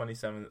had it the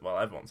 27th. Well,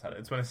 everyone's had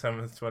it the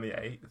 27th,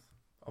 28th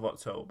of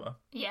October.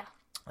 Yeah.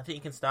 I think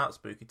you can start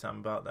spooky time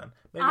about then.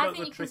 Maybe I not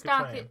think go you can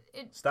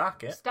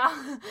Start it.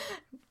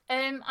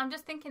 I'm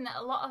just thinking that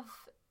a lot of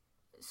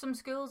some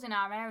schools in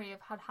our area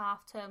have had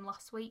half term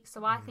last week,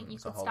 so I think you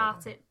could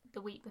start it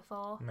the week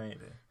before.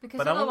 Maybe. Because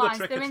but otherwise I won't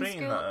go they're in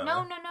school.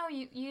 No.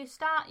 You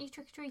start your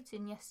trick or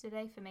treating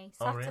yesterday for me.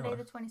 Saturday really?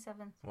 the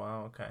 27th.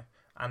 Wow. Okay.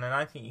 And then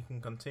I think you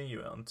can continue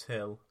it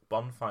until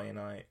bonfire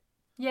night.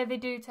 Yeah, they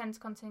do tend to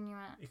continue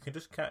it. You can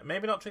just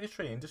maybe not trick or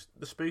treating, just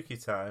the spooky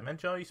time.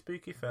 Enjoy your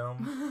spooky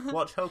film.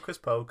 Watch Hocus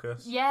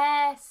Pocus.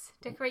 Yes,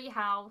 decorate your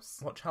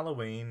house. Watch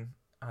Halloween,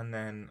 and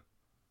then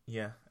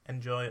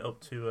enjoy it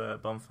up to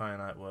bonfire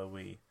night where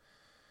we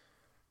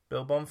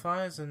build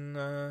bonfires and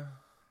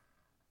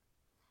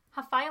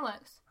have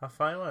fireworks.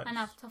 And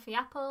have toffee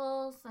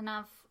apples, and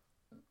have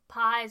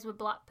pies with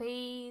black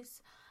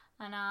peas,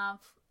 and have.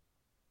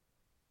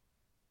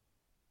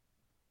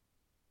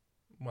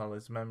 Well,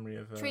 it's memory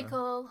of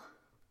treacle.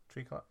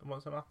 Treacle.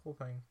 What's an apple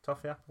thing?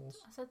 Toffee apples.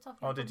 I said toffee.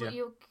 Oh, did you? But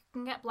you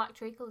can get black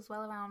treacle as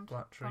well around.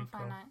 Black treacle.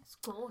 Bonfire night. It's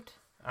good.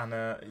 And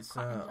it's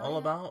all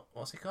about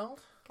what's it called?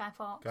 Guy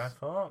Fawkes. Guy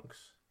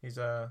Fawkes. His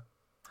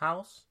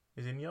house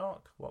is in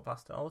York. Walk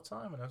past it all the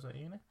time when I was at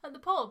uni. At the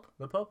pub.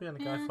 The pub, yeah, the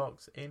Guy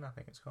Fawkes Inn, I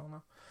think it's called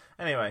now.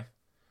 Anyway,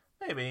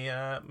 maybe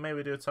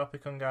do a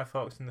topic on Guy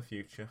Fawkes in the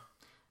future.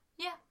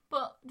 Yeah,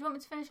 but do you want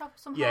me to finish off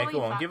with some Halloween facts? Yeah,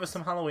 go on. Give us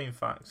some Halloween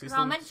facts. It's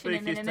I'll the mention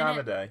him in a spookiest time minute.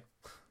 of day.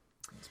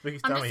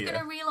 Spookiest I'm time of just year.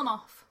 going to reel them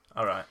off.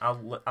 All right,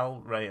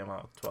 I'll rate them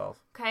out of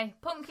 12. Okay,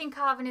 pumpkin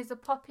carving is a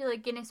popular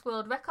Guinness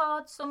World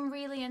Record. Some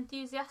really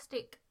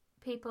enthusiastic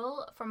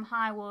people from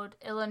Highwood,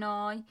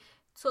 Illinois,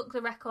 took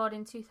the record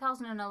in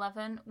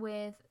 2011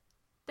 with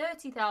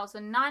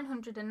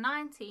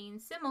 30,919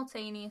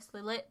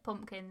 simultaneously lit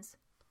pumpkins.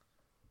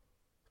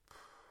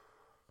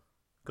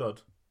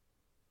 Good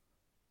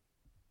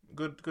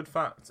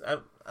fact.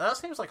 That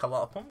seems like a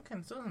lot of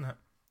pumpkins, doesn't it?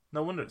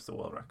 No wonder it's the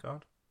world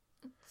record.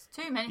 It's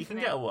too many. You can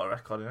get a world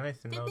record in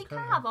anything. Did though, they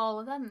can't carve you? all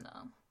of them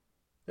though?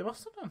 They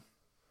must have done.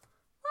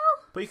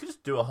 Well, but you could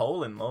just do a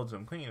hole in loads of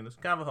them, couldn't you?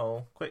 Just carve a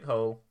hole, quick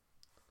hole.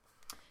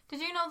 Did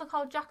you know they're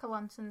called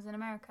jack-o'-lanterns in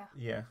America?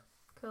 Yeah.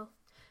 Cool.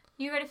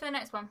 You ready for the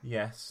next one?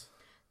 Yes.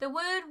 The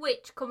word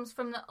witch comes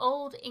from the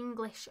Old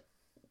English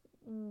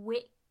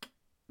wick,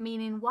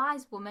 meaning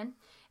wise woman.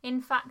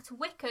 In fact,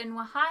 Wiccan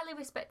were highly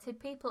respected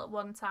people at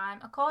one time.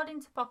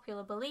 According to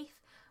popular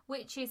belief,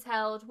 witches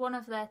held one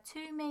of their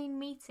two main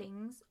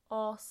meetings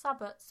or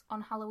sabbats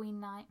on Halloween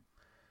night.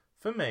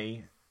 For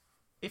me,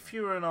 if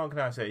you're an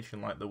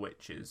organisation like the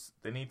Witches,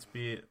 they need to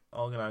be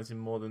organising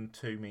more than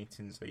 2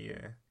 meetings a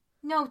year.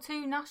 No,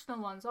 2 national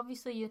ones.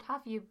 Obviously, you'd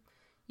have your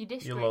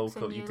districts your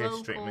local, and your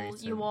district local,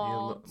 meeting, your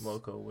wards, your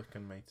local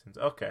Wiccan meetings.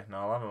 Okay, no,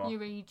 I'll have them off.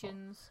 your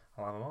regions.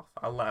 I'll have them off.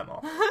 I'll let them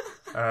off.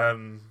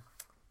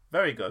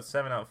 Very good.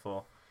 7 out of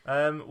 4.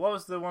 What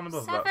was the one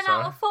above 7 that?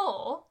 out of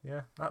 4?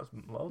 Yeah, that was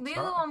loads. The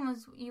other one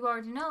was, you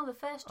already know, the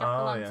first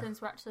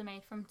jack-o'-lanterns were actually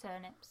made from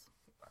turnips.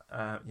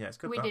 Yeah, it's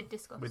good. We did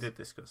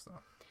discuss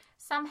that.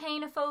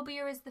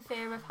 Samhainophobia is the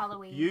fear of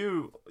Halloween.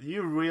 You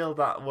reeled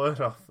that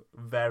word off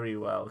very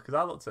well, because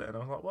I looked at it and I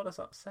was like, what does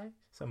that say?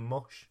 It's a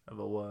mush of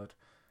a word.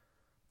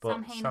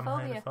 But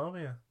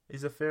Samhainophobia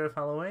is a fear of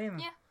Halloween.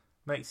 Yeah.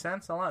 Makes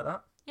sense, I like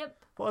that.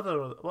 Yep. What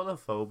other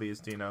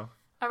phobias do you know?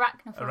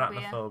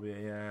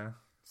 Arachnophobia. Yeah.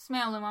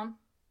 Smell them on.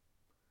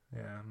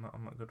 Yeah,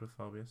 I'm not good with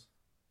phobias.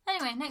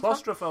 Anyway, next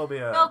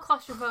Claustrophobia. one. No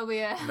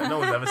claustrophobia. No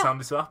one's ever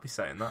sounded so happy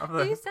saying that, have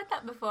they? You said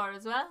that before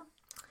as well.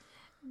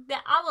 The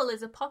owl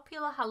is a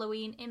popular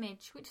Halloween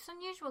image, which is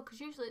unusual because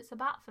usually it's a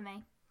bat for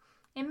me.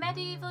 In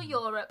medieval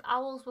Europe,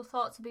 owls were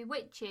thought to be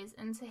witches,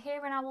 and to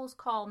hear an owl's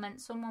call meant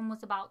someone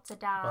was about to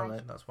die.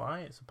 Well, that's why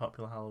it's a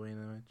popular Halloween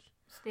image.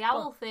 It's the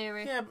owl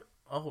theory. Yeah,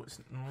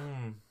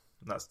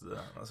 that's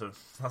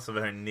a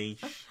very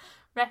niche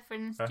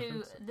reference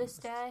to The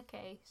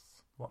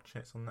Staircase. Watch it,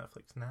 it's on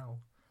Netflix now.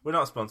 We're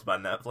not sponsored by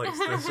Netflix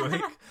this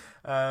week.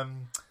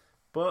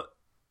 But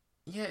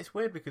yeah, it's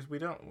weird because we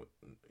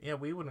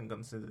wouldn't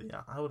consider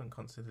I wouldn't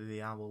consider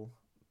the owl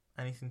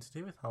anything to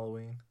do with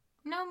Halloween.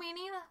 No, me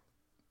neither.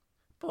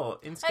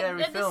 But in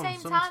scary films, at the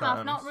same time,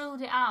 I've not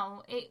ruled it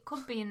out. It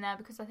could be in there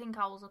because I think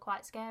owls are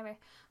quite scary,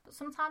 but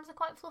sometimes they're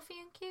quite fluffy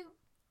and cute.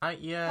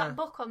 Yeah. That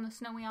book on the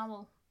snowy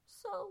owl,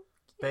 so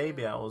cute.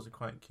 Baby owls are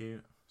quite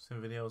cute.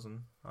 seen videos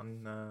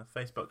on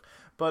Facebook.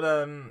 But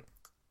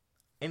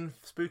in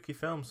spooky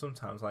films,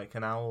 sometimes like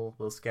an owl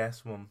will scare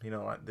someone. You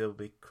know, like they'll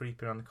be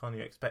creeping around the corner.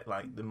 You expect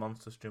like the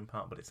monsters to jump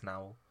out, but it's an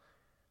owl,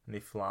 and they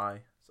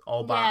fly. It's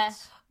all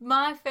bats. Yeah,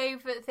 my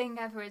favourite thing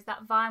ever is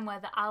that vine where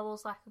the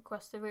owl's like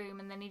across the room,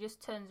 and then he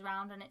just turns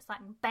around and it's like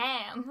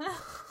bam.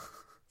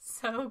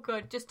 So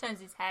good. Just turns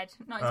his head,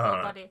 not his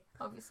whole body,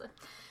 obviously.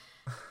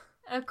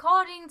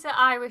 According to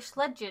Irish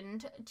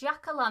legend,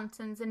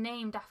 jack-o'-lanterns are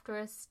named after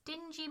a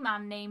stingy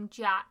man named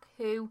Jack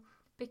who,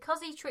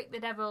 because he tricked the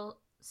devil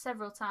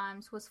several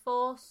times, was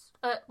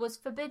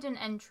forbidden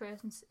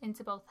entrance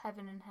into both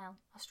heaven and hell.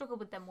 I struggle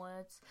with them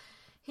words.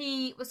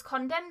 He was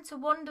condemned to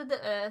wander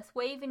the earth,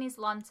 waving his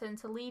lantern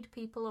to lead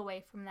people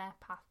away from their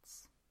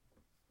paths.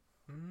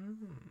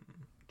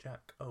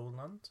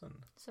 Jack-o'-lantern.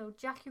 So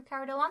Jack who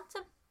carried a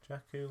lantern.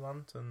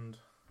 Jack-o'-lantern.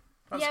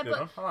 That's yeah, a good but,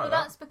 one. I like but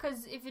that. that's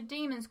because if a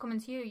demon's coming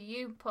to you,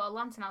 you put a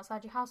lantern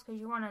outside your house because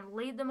you want to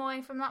lead them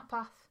away from that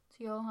path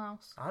to your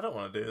house. I don't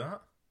want to do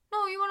that.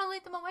 No, you want to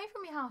lead them away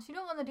from your house. You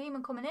don't want the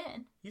demon coming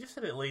in. You just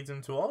said it leads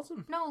him towards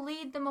them. No,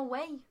 lead them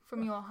away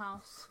from your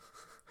house.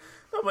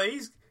 No, but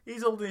he's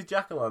holding his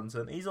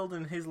jack-o'-lantern. He's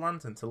holding his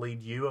lantern to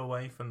lead you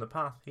away from the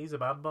path. He's a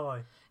bad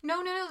boy.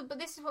 No, but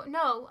this is what...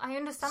 No, I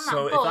understand that,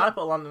 So but if I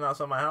put a lantern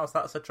outside my house,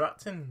 that's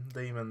attracting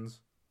demons.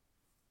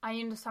 I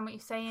understand what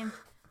you're saying,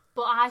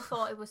 but I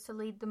thought it was to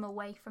lead them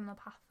away from the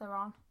path they're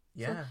on.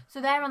 Yeah. So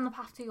they're on the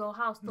path to your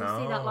house. They'll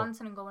see that No.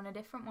 lantern and go in a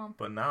different one.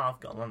 But now I've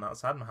got a lantern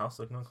outside my house,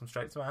 so they're going to come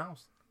straight to my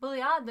house. Well,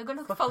 yeah, they're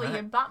going to follow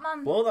you,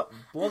 Batman. Blow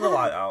the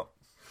light out.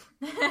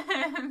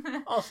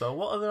 Also,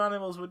 what other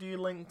animals would you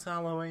link to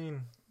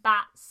Halloween?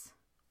 Bats,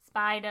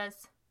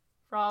 spiders,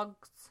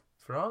 frogs.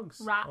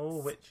 Frogs? Rats.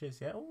 Oh, witches,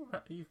 yeah. Oh,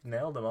 you've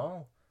nailed them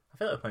all. I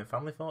feel like we're playing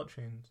Family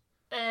Fortunes.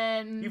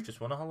 You've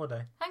just won a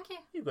holiday. Thank you.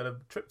 You've got a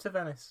trip to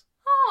Venice.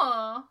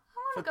 Oh,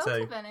 I want to For go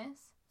two. to Venice.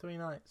 3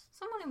 nights.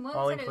 Someone in work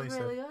All said it was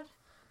inclusive. really good.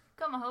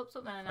 Got my hopes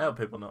up there I now. hope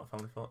people know what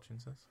Family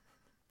Fortunes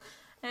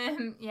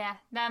is. Yeah,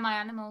 they're my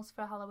animals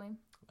for Halloween.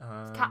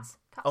 Um, Cats.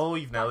 Oh,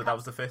 you've nailed it. That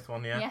Cats. was the 5th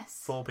one, yeah?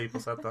 Yes. 4 people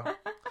said that.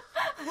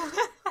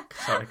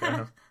 Sorry, go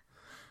on.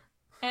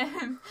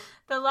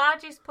 The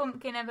largest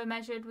pumpkin ever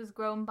measured was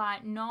grown by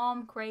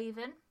Norm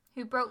Craven,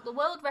 who broke the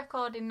world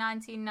record in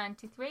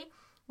 1993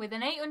 with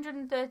an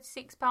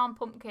 836-pound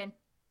pumpkin.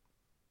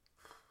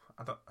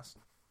 Do Do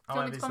you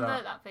want me to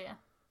convert that for you?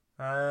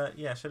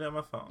 Yeah, should I do it on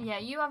my phone? Yeah,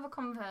 you have a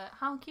convert.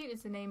 How cute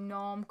is the name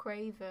Norm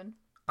Craven?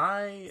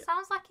 I...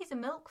 Sounds like he's a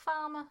milk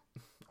farmer.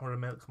 Or a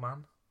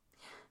milkman.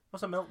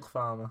 What's a milk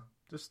farmer?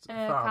 Just a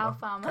Cow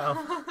farmer.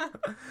 farmer.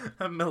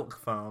 A milk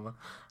farmer.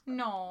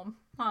 Norm.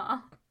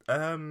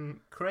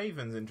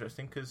 Craven's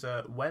interesting because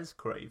Wes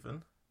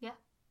Craven Yeah.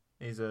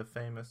 was a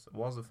famous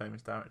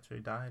director who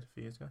died a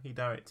few years ago. He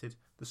directed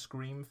the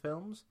Scream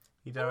films.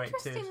 He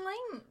directed Interesting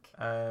link.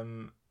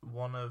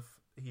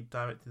 he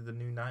directed The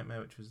New Nightmare,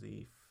 which was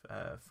the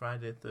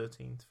Friday the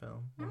 13th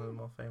film, one of the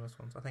more famous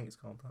ones. I think it's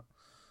called that.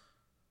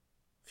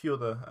 A few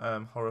other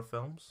horror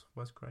films.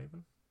 Wes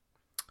Craven.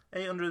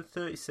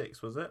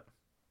 836 was it?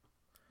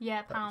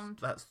 Yeah, pound.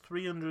 That's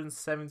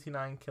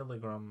 379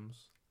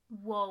 kilograms.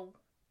 Whoa.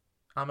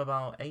 I'm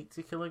about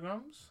 80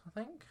 kilograms, I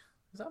think.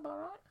 Is that about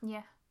right?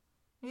 Yeah.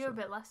 You're a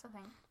bit less, I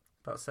think.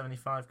 About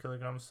 75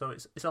 kilograms. So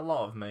it's a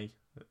lot of me,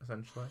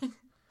 essentially.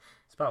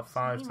 It's about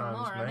 5 even times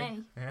more of me.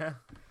 me. Yeah.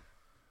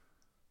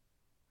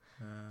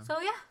 So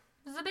yeah,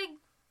 there's a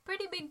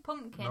pretty big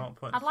pumpkin.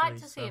 0.37. I'd like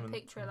to see a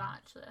picture of that,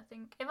 actually. I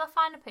think if I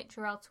find a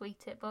picture, I'll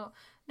tweet it, but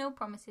no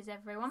promises,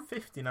 everyone.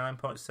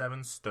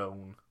 59.7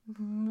 stone.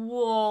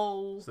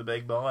 Whoa. It's a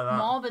big boy, that.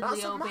 Morbidly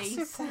That's a obese.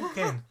 massive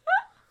pumpkin.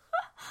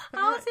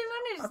 How's he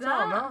I managed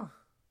don't that? know.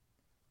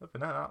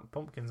 Looking at that,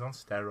 pumpkin's on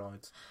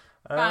steroids.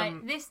 Right,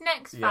 this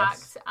next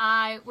yes. fact,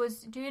 I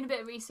was doing a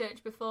bit of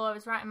research before I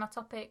was writing my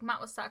topic. Matt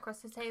was sat across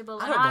the table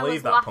I and don't I was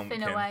believe that laughing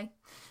pumpkin. away.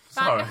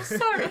 Sorry. Right,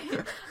 sorry.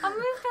 I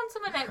moved on to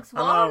my next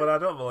one. I know, but I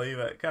don't believe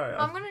it. Carry on.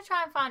 I'm going to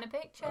try and find a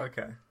picture.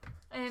 Okay.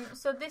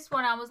 So this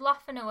one, I was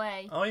laughing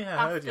away. Oh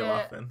yeah, I heard you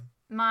After- laughing.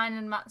 Mine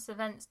and Matt's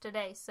events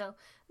today. So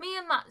me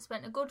and Matt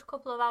spent a good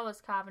couple of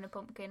hours carving a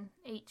pumpkin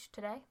each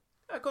today.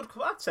 A good,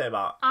 I'd say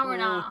about Hour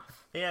and a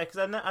half. Yeah, because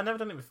I never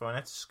done it before, and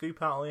I had to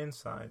scoop out all the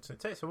inside, so it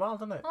takes a while,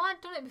 doesn't it? Well,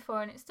 I'd done it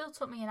before and it still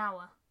took me an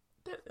hour.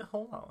 A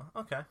whole hour.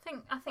 Okay.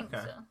 I think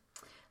Okay. so.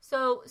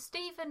 So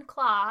Stephen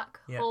Clark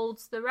Yeah.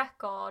 holds the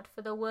record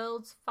for the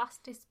world's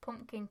fastest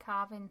pumpkin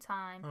carving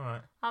time. All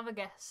right. Have a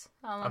guess.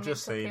 How long I've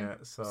just took seen him?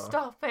 it, so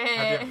Stop it.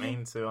 I didn't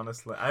mean to,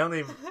 honestly. I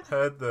only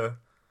heard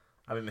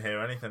I didn't hear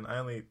anything.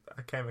 I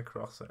came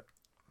across it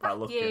by Fuck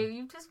looking.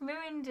 you've just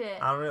ruined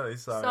it. I'm really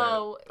sorry.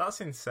 So,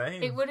 that's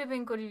insane. It would have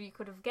been good if you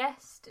could have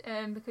guessed,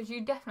 because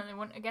you definitely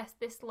wouldn't have guessed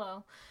this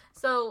low.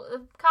 So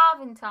the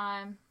carving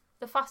time,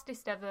 the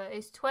fastest ever,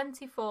 is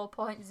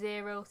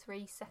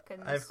 24.03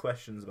 seconds. I have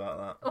questions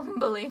about that.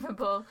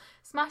 Unbelievable.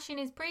 Smashing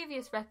his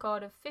previous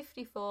record of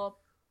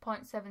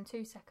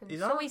 54.72 seconds. He's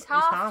So half- he's he's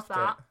half halved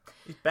that. it.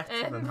 He's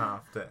better than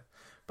halved it.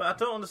 But I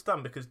don't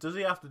understand, because does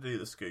he have to do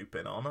the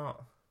scooping or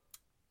not?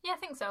 Yeah, I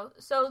think so.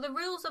 So the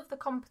rules of the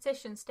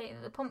competition state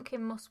that the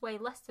pumpkin must weigh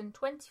less than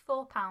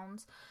 24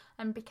 pounds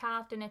and be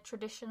carved in a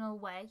traditional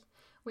way,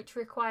 which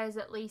requires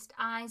at least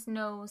eyes,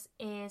 nose,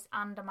 ears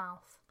and a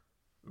mouth.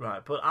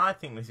 Right, but I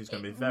think this is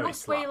going to be very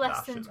must weigh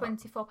less slapdash than at that.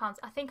 24 pounds.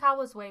 I think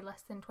ours weigh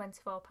less than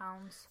 24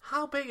 pounds.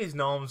 How big is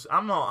Norm's?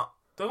 I'm not...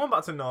 Going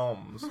back to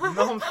Norm's.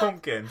 Norm's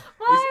pumpkin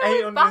Why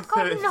is are we back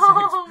on 836.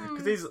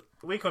 Norm's? Because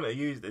we couldn't have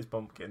used this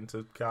pumpkin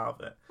to carve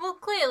it. Well,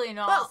 clearly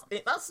not.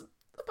 That's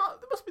about...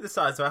 It must be the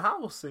size of a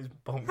house, this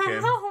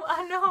pumpkin.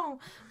 I know.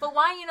 But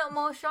why are you not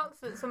more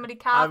shocked that somebody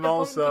carved a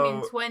pumpkin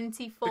in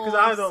 24 because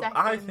seconds?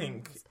 I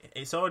think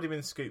it's already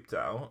been scooped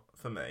out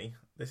for me.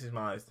 This is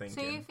my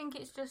thinking. So you think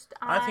it's just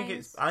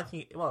eyes? I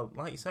think, well,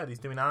 like you said, he's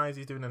doing eyes,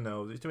 he's doing a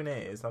nose, he's doing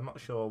ears. I'm not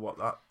sure what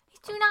that... He's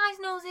doing eyes,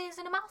 nose, ears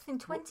and a mouth in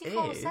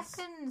 24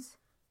 seconds.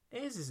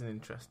 Ears is an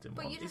interesting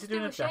But one. you Is just he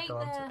doing do a a shape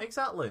jack-o'-lantern? there.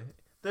 Exactly.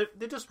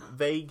 They're just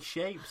vague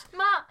shapes.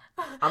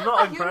 Matt, I'm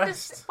not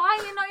impressed. Why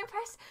are you not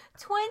impressed?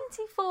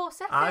 24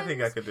 seconds. I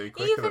think I could do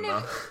quicker than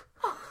that.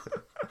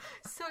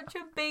 Such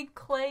a big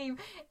claim.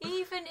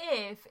 Even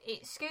if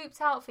it's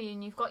scooped out for you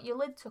and you've got your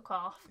lid took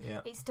off,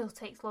 it still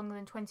takes longer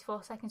than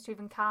 24 seconds to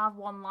even carve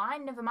one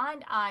line. Never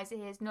mind eyes,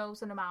 ears,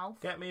 nose and a mouth.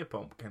 Get me a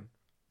pumpkin.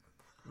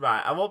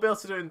 Right, I won't be able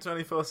to do it in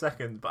 24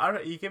 seconds,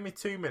 but you give me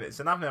 2 minutes,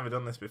 and I've never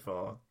done this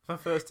before. It's my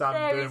first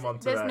time doing one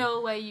today. There's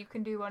no way you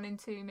can do one in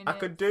 2 minutes. I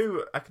could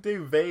do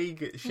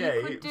vague shapes.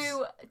 You could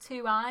do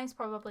 2 eyes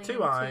probably.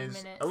 Two in eyes,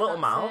 2 minutes. a little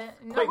That's mouth,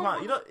 it. quick No.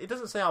 mouth. It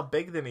doesn't say how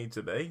big they need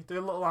to be. Do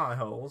little eye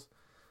holes.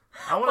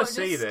 I want to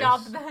see this.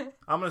 Stab them.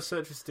 I'm going to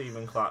search for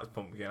Stephen Clark's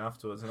pumpkin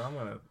afterwards, and I'm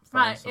going to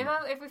find Right, some.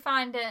 if we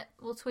find it,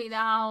 we'll tweet that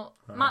out.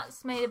 Right.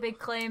 Matt's made a big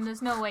claim.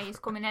 There's no way he's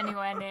coming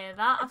anywhere near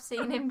that. I've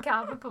seen him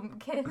carve a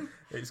pumpkin.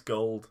 It's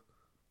gold.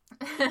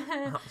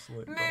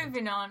 Absolute gold.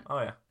 Moving on. Oh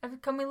yeah.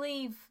 Can we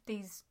leave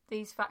these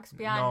facts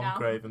behind Norm now?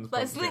 Craven's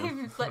Let's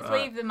pumpkin.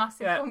 leave the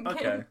massive Yeah, pumpkin.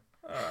 okay.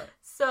 Alright.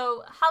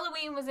 So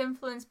Halloween was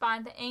influenced by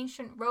the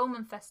ancient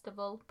Roman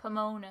festival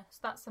Pomona. So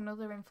that's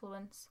another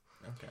influence.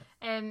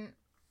 Okay.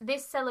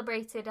 This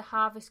celebrated a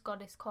harvest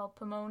goddess called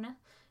Pomona.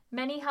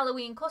 Many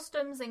Halloween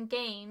customs and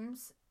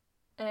games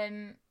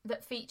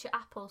that feature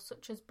apples,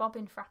 such as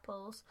bobbin for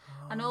apples,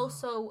 and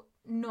also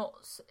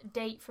nuts,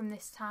 date from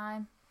this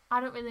time.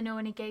 I don't really know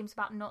any games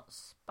about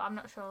nuts, but I'm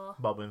not sure.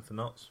 Bobbing for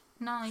nuts.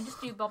 No, you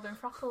just do bobbin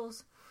for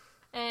apples.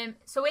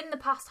 So in the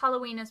past,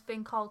 Halloween has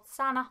been called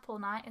San Apple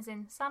Night, as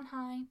in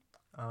Samhain.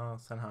 Oh,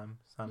 Sanheim.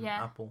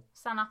 Apple.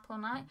 San Apple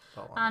Night.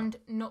 Like And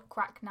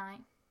Nutcrack Night.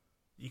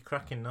 You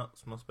cracking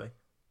nuts, must be.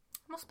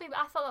 Must be, but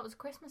I thought that was a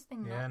Christmas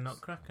thing. Yeah, nuts.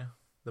 Nutcracker.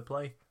 The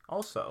play.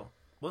 Also,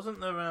 wasn't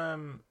there, I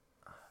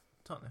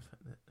don't know if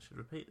I should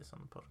repeat this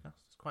on the podcast.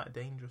 It's quite a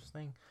dangerous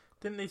thing.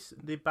 Didn't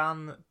they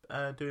ban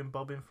doing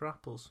bobbing for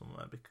apples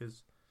somewhere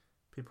because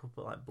people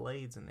put like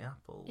blades in the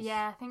apples?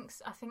 Yeah, I think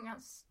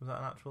that's... Was that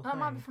an actual That thing?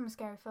 might be from a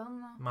scary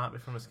film, though. Might be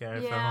from a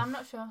scary film. Yeah, I'm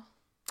not sure.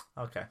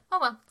 Okay. Oh,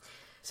 well.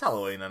 It's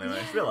Halloween anyway.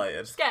 It's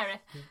related. Scary.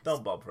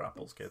 Don't bob for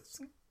apples,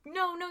 kids.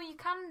 No, you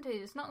can do.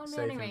 There's not going to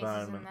be Safe any raisins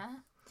environment. in there.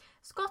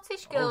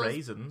 Scottish Or girls...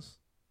 raisins.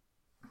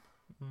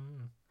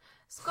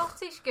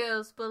 Scottish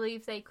girls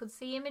believe they could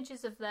see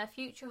images of their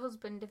future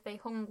husband if they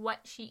hung wet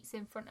sheets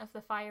in front of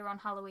the fire on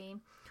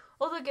Halloween.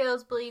 Other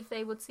girls believe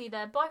they would see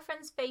their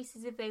boyfriends'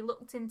 faces if they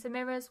looked into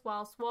mirrors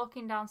whilst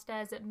walking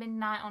downstairs at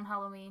midnight on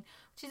Halloween,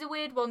 which is a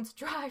weird one to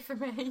try for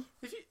me.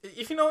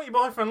 If you know what your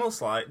boyfriend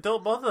looks like,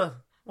 don't bother.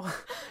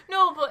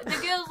 No, but the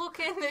girls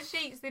looking in the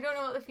sheets, they don't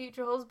know what the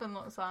future husband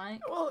looks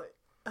like. Well,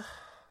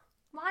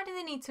 Why do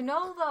they need to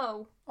know,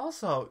 though?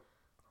 also,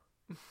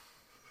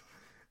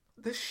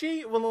 the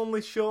sheet will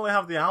only surely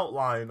have the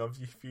outline of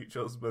your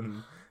future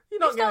husband. You're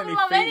not It's not getting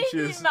about any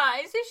features. anything, Matt.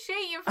 It's a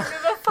sheet in front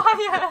of a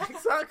fire.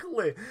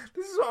 Exactly.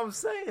 This is what I'm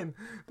saying.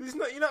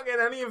 You're not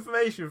getting any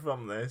information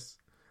from this.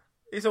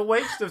 It's a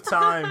waste of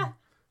time.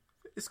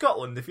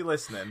 Scotland, if you're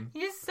listening.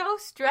 You're so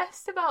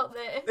stressed about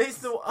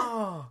this.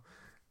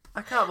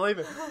 I can't believe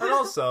it. And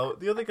also,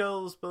 the other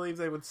girls believe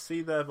they would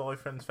see their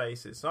boyfriends'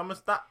 faces. So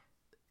that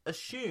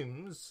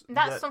assumes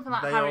That's that something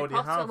like they Harry already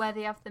Potter, have. where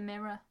they have the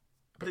mirror.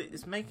 But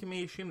it's making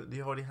me assume that they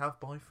already have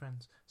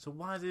boyfriends. So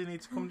why do they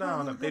need to come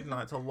down at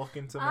midnight to look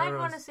into mirrors? I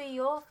want to see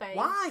your face.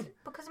 Why?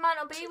 Because I might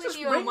not be with Just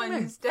you ring on me.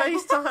 Wednesday.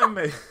 FaceTime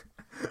me.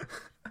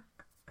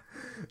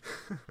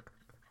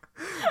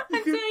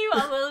 I tell you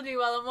what I will do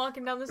while I'm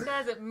walking down the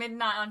stairs at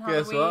midnight on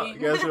Halloween.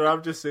 Guess what?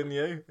 I've just seen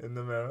you in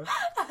the mirror.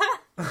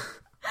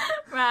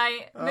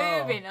 Right, Oh.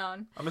 moving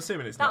on. I'm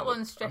assuming it's That not.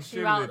 one stressed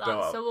you out,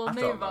 so we'll I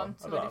don't move know. on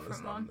I to don't a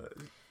different one.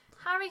 understand it.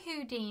 Harry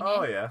Houdini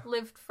Oh, yeah.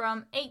 lived from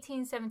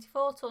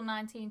 1874 till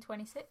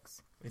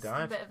 1926. He This is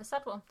died. a bit of a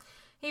sad one.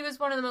 He was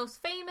one of the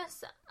most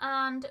famous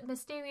and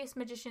mysterious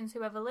magicians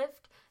who ever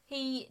lived.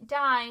 He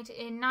died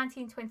in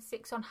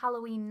 1926 on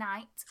Halloween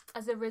night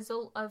as a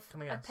result of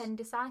Can I guess?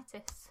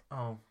 appendicitis.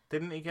 Oh,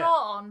 didn't he get?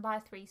 Brought on by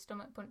 3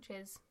 stomach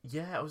punches.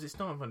 Yeah, was it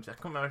stomach punch? I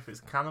can't remember if it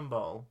was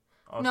cannonball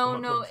or No,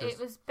 stomach punches. it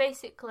was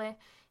basically,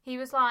 he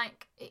was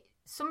like,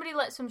 somebody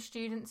let some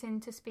students in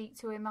to speak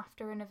to him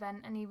after an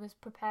event and he was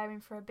preparing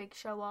for a big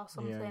show or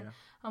something. Yeah.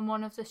 And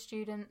one of the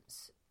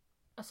students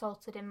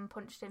assaulted him and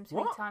punched him 3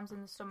 What? times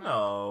in the stomach.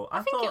 No,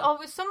 I think it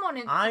was someone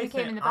who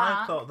came in the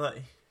back. I thought that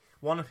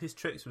one of his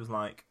tricks was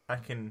like,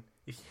 if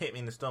you hit me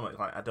in the stomach,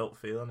 like I don't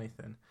feel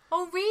anything.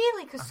 Oh,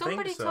 really? Because I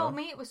somebody think so. told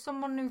me it was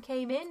someone who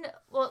came in.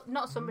 Well,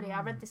 not somebody.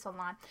 I read this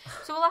online.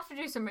 So we'll have to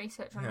do some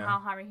research on how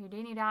Harry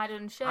Houdini died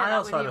and share I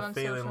that with also you had a on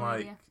feeling social like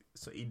media.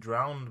 he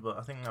drowned, but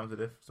I think that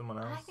was someone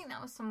else. I think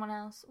that was someone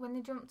else when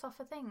they jumped off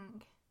a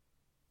thing.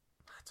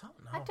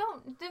 I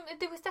don't know.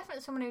 There was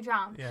definitely someone who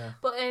drowned. Yeah.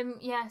 But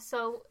yeah.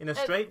 So In a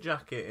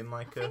straitjacket, in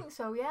like I think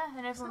so. Yeah,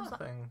 and Is everyone's that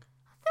like, a thing?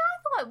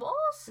 I thought it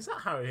was. Is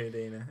that Harry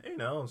Houdini? Who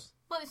knows?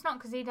 Well, it's not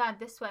because he died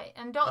this way.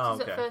 And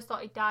doctors okay. at first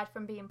thought he died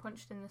from being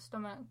punched in the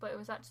stomach, but it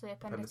was actually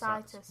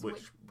appendicitis, which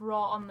which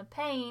brought on the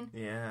pain.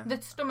 Yeah.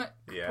 The stomach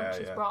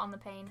punches brought on the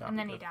pain, Can't and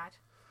then be he good. died.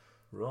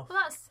 Rough. Well,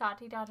 that's sad.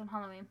 He died on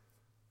Halloween.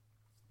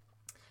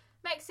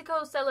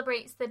 Mexico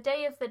celebrates the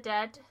Day of the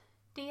Dead,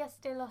 Dias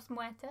de los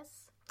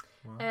Muertos,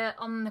 Wow.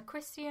 on the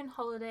Christian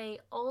holiday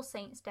All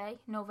Saints' Day,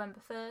 November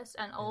 1st,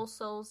 and All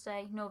Souls'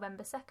 Day,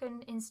 November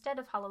 2nd, instead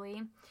of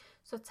Halloween.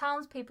 So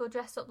townspeople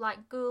dress up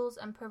like ghouls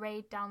and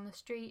parade down the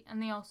street,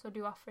 and they also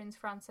do offerings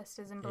for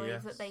ancestors and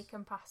believe that they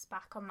can pass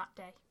back on that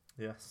day.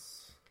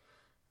 Yes.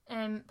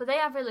 But they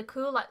have really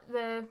cool, like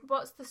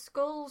what's the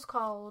skulls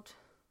called?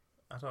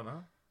 I don't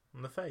know.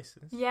 On the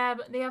faces. Yeah,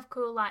 but they have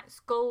cool like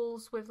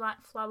skulls with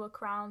like flower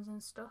crowns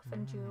and stuff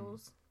and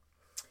jewels.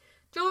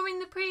 During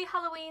the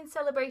pre-Halloween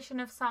celebration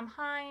of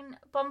Samhain,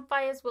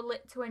 bonfires were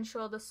lit to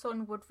ensure the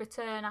sun would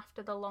return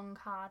after the long,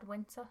 hard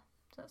winter.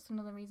 So that's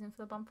another reason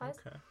for the bonfires.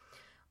 Okay.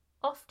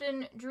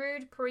 Often,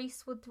 Druid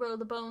priests would throw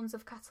the bones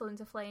of cattle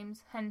into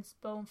flames, hence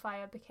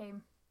bonfire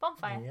became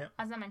bonfire,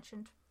 as I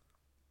mentioned.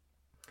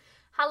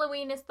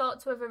 Halloween is thought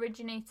to have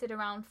originated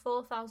around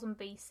 4000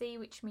 BC,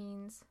 which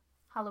means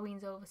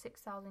Halloween's over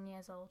 6,000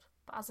 years old.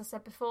 But as I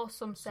said before,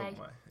 some say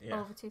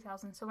over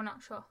 2,000, so we're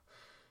not sure.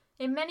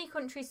 In many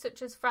countries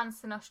such as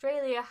France and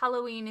Australia,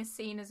 Halloween is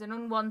seen as an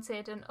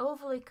unwanted and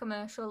overly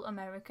commercial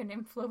American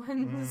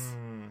influence.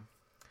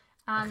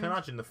 I can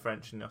imagine the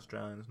French and the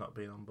Australians not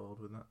being on board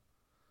with that.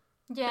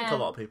 Yeah, I think a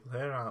lot of people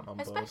here aren't on board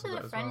with especially it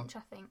the as well. French, I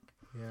think.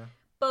 Yeah.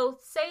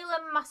 Both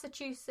Salem,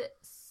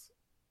 Massachusetts.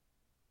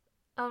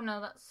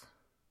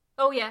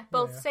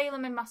 Both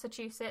Salem in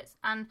Massachusetts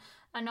and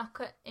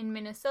Anoka in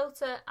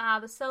Minnesota are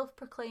the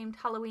self-proclaimed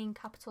Halloween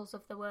capitals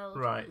of the world.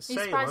 Right. Are you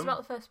surprised about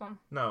the first one?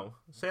 No.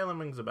 Salem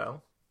rings a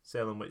bell.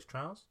 Salem Witch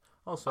Trials.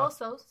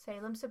 Also,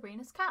 Salem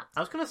Sabrina's cat.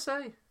 I was going to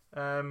say,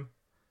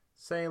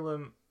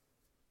 Salem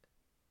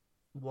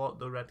walked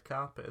the red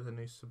carpet of the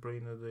new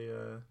Sabrina,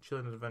 the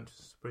Chilling Adventures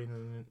of Sabrina,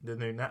 the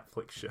new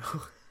Netflix show.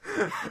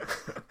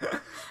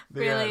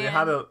 They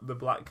had the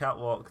black cat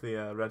walk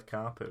the red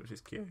carpet, which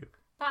is cute.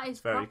 That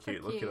is very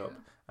cute. Look it up.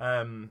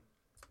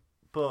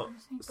 But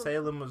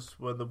Salem was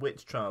where the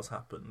witch trials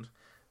happened,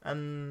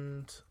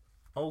 and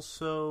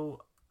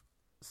also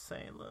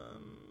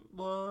Salem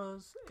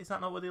is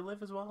that not where they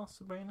live as well,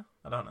 Sabrina?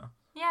 I don't know.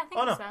 Yeah, I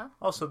think so.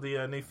 Also,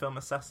 the new film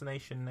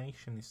Assassination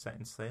Nation is set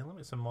in Salem.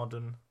 It's a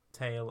modern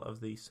tale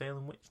of the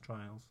Salem witch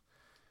trials.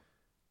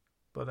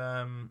 But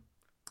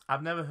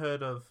I've never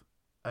heard of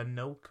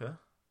Anoka,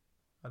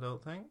 I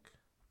don't think.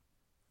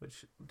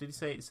 Which, did you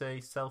say it's a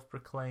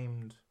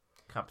self-proclaimed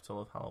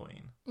capital of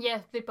Halloween?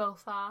 Yeah, they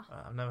both are.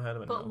 I've never heard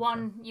of Anoka. But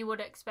one you would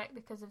expect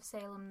because of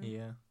Salem.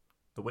 Yeah.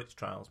 The witch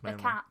trials, mainly.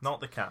 The cat.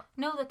 Not the cat.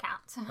 No, the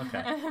cat.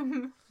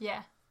 Okay.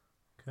 Yeah.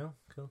 Cool.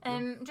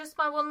 Just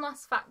my one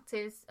last fact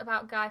is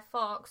about Guy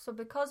Fawkes. So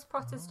because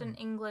Protestant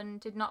England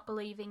did not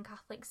believe in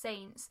Catholic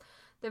saints,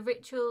 the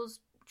rituals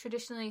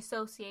traditionally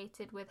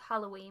associated with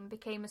Halloween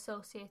became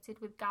associated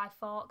with Guy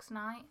Fawkes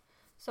Night.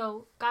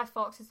 So Guy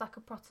Fawkes is like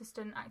a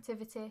Protestant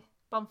activity,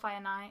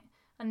 bonfire night,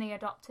 and they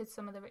adopted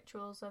some of the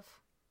rituals of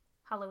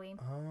Halloween.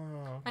 Oh,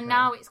 okay. And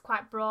now it's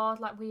quite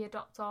broad, like we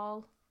adopt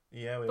all.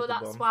 Yeah, but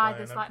that's why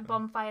there's like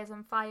bonfires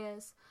and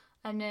fires.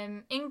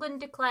 And England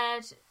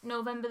declared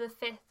November the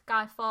 5th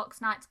Guy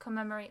Fawkes Night to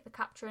commemorate the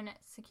capture and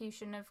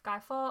execution of Guy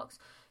Fawkes,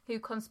 who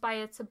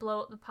conspired to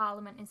blow up the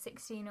Parliament in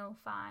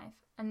 1605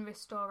 and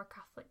restore a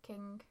Catholic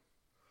king.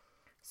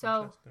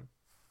 So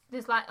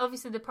there's like,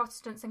 obviously the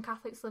Protestants and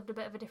Catholics lived a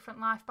bit of a different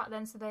life back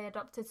then, so they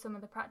adopted some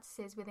of the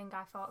practices within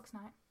Guy Fawkes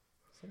Night.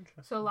 It's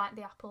interesting. So like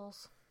the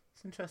apples.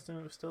 It's interesting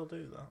that we still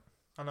do that.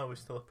 I know we're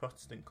still a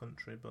Protestant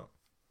country, but...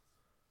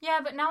 Yeah,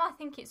 but now I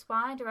think it's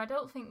wider. I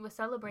don't think we're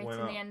celebrating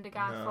the end of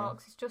Guy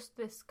Fawkes. It's just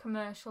this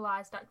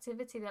commercialised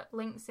activity that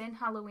links in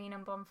Halloween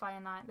and Bonfire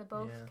Night. They're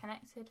both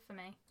connected for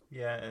me.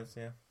 Yeah, it is,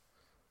 yeah.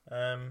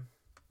 But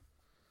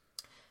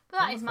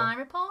that is my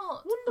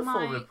report.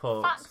 Wonderful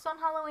report. Facts on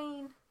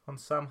Halloween. On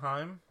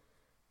Samhain?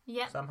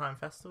 Yep. Samhain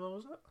Festival,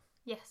 was it?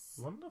 Yes.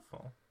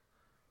 Wonderful.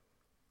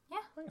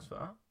 Yeah. Thanks for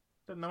that.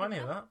 Didn't know any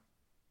of that.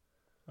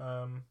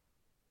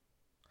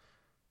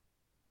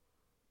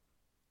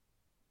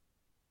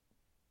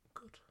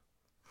 Good.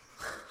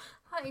 I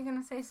thought you were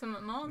going to say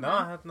something more. No,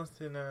 I had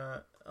nothing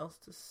else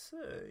to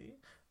say.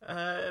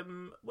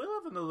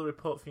 We'll have another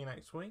report for you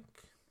next week.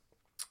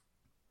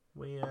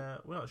 We're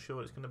not sure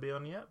what it's going to be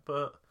on yet,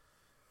 but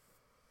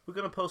we're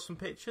going to post some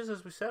pictures,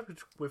 as we said.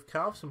 We've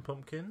carved some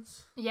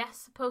pumpkins.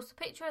 Yes, post a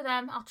picture of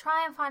them. I'll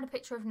try and find a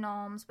picture of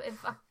Norm's, but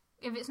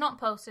if it's not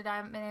posted, I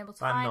haven't been able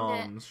to By find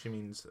Norms, she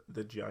means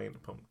the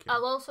giant pumpkin.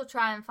 I'll also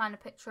try and find a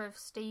picture of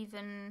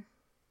Stephen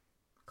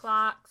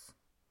Clark's.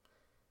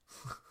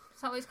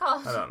 Is that what it's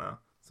called? I don't know.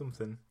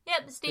 Something.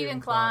 Yep, the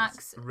Stephen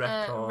Clark's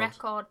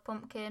record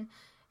pumpkin.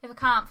 If I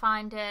can't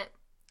find it,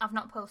 I've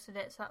not posted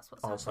it, so that's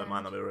what's Also, it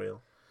might not be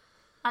real.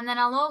 And then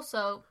I'll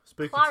also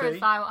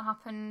clarify what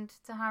happened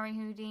to Harry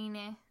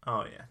Houdini.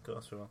 Oh, yeah, of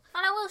course we will.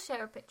 And I will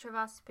share a picture of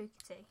our spooky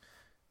tea.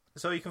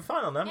 So you can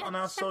find on them on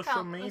our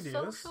social medias. We've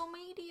got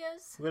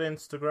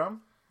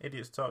Instagram,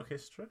 Idiots Talk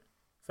History.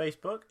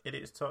 Facebook,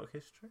 Idiots Talk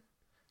History.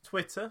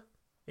 Twitter,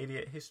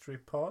 Idiot History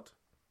Pod.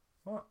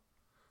 What?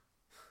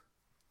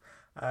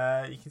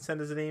 You can send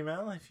us an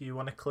email if you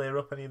want to clear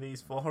up any of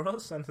these for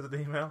us. Send us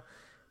an email,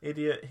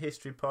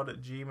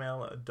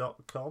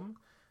 idiothistorypod@gmail.com.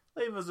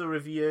 Leave us a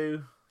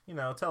review.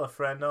 Tell a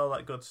friend, all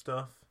that good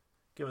stuff.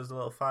 Give us a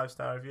little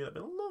 5-star review. That'd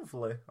be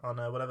lovely on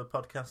whatever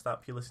podcast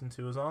app you listen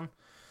to us on.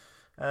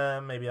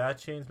 Maybe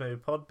iTunes, maybe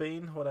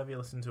Podbean, whatever you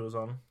listen to us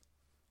on.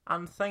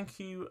 And thank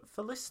you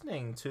for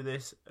listening to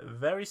this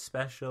very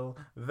special,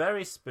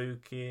 very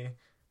spooky,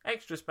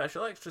 extra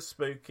special, extra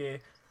spooky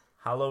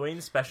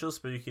Halloween special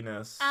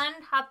spookiness. And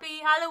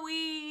happy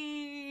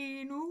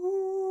Halloween!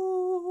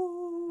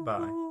 Ooh.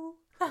 Bye.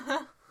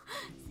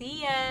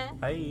 See ya.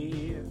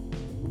 Bye.